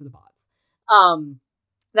to fight for the bots.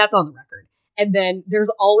 That's on the record. And then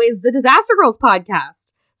there's always the Disaster Girls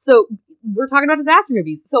podcast. So we're talking about disaster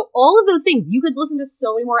movies. So all of those things, you could listen to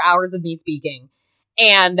so many more hours of me speaking.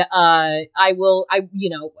 And I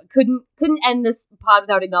couldn't end this pod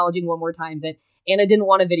without acknowledging one more time that Anna didn't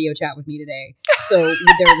want a video chat with me today. So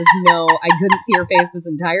there was I couldn't see her face this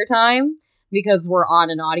entire time because we're on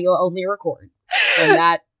an audio only record. And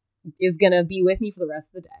that is going to be with me for the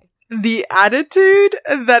rest of the day. The attitude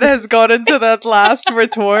that has gone into that last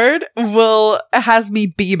retort has me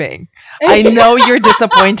beaming. I know you're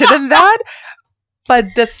disappointed in that, but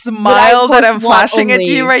the smile that I'm flashing at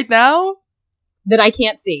you right now, that I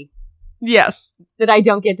can't see. Yes. That I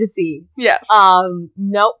don't get to see. Yes.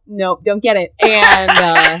 Nope, don't get it.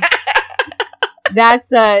 And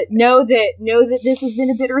that's know that this has been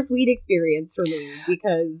a bittersweet experience for me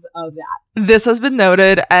because of that. This has been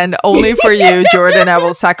noted, and only for you, Jordan, I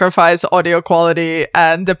will sacrifice audio quality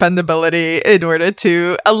and dependability in order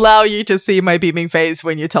to allow you to see my beaming face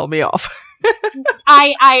when you tell me off.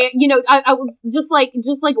 I was just like,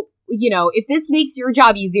 if this makes your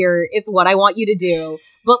job easier, it's what I want you to do.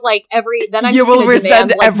 But then I'm you will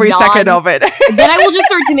resent every second of it. Then I will just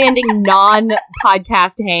start demanding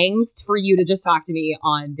non-podcast hangs for you to just talk to me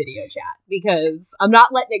on video chat because I'm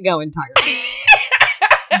not letting it go entirely.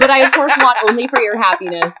 But I of course want only for your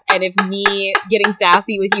happiness, and if me getting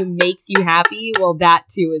sassy with you makes you happy, well, that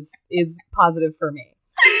too is positive for me.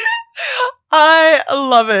 I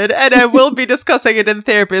love it, and I will be discussing it in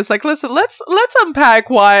therapy. It's like, listen, let's unpack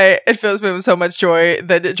why it fills me with so much joy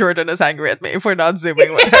that Jordan is angry at me for not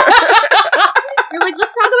zooming with her. You're like,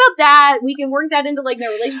 let's talk about that. We can work that into my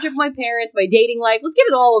relationship with my parents, my dating life. Let's get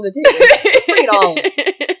it all on the table. Let's bring it all.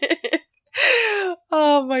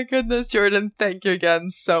 Oh my goodness, Jordan! Thank you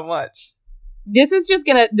again so much. This is just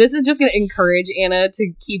gonna encourage Anna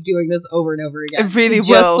to keep doing this over and over again. It really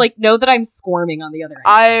will. Just know that I'm squirming on the other end.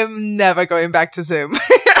 I'm never going back to Zoom.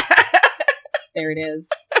 There it is.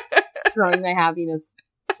 Throwing my happiness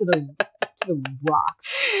to the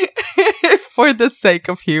rocks. For the sake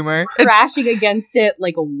of humor. Crashing against it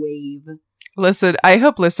like a wave. Listen, I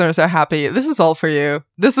hope listeners are happy. This is all for you.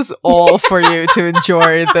 This is all for you to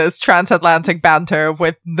enjoy this transatlantic banter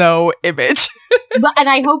with no image. And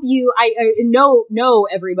I hope I know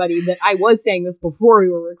everybody that I was saying this before we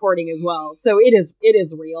were recording as well. So it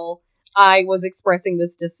is real. I was expressing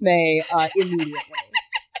this dismay immediately.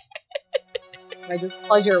 My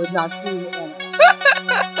displeasure with not seeing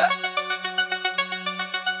Anna.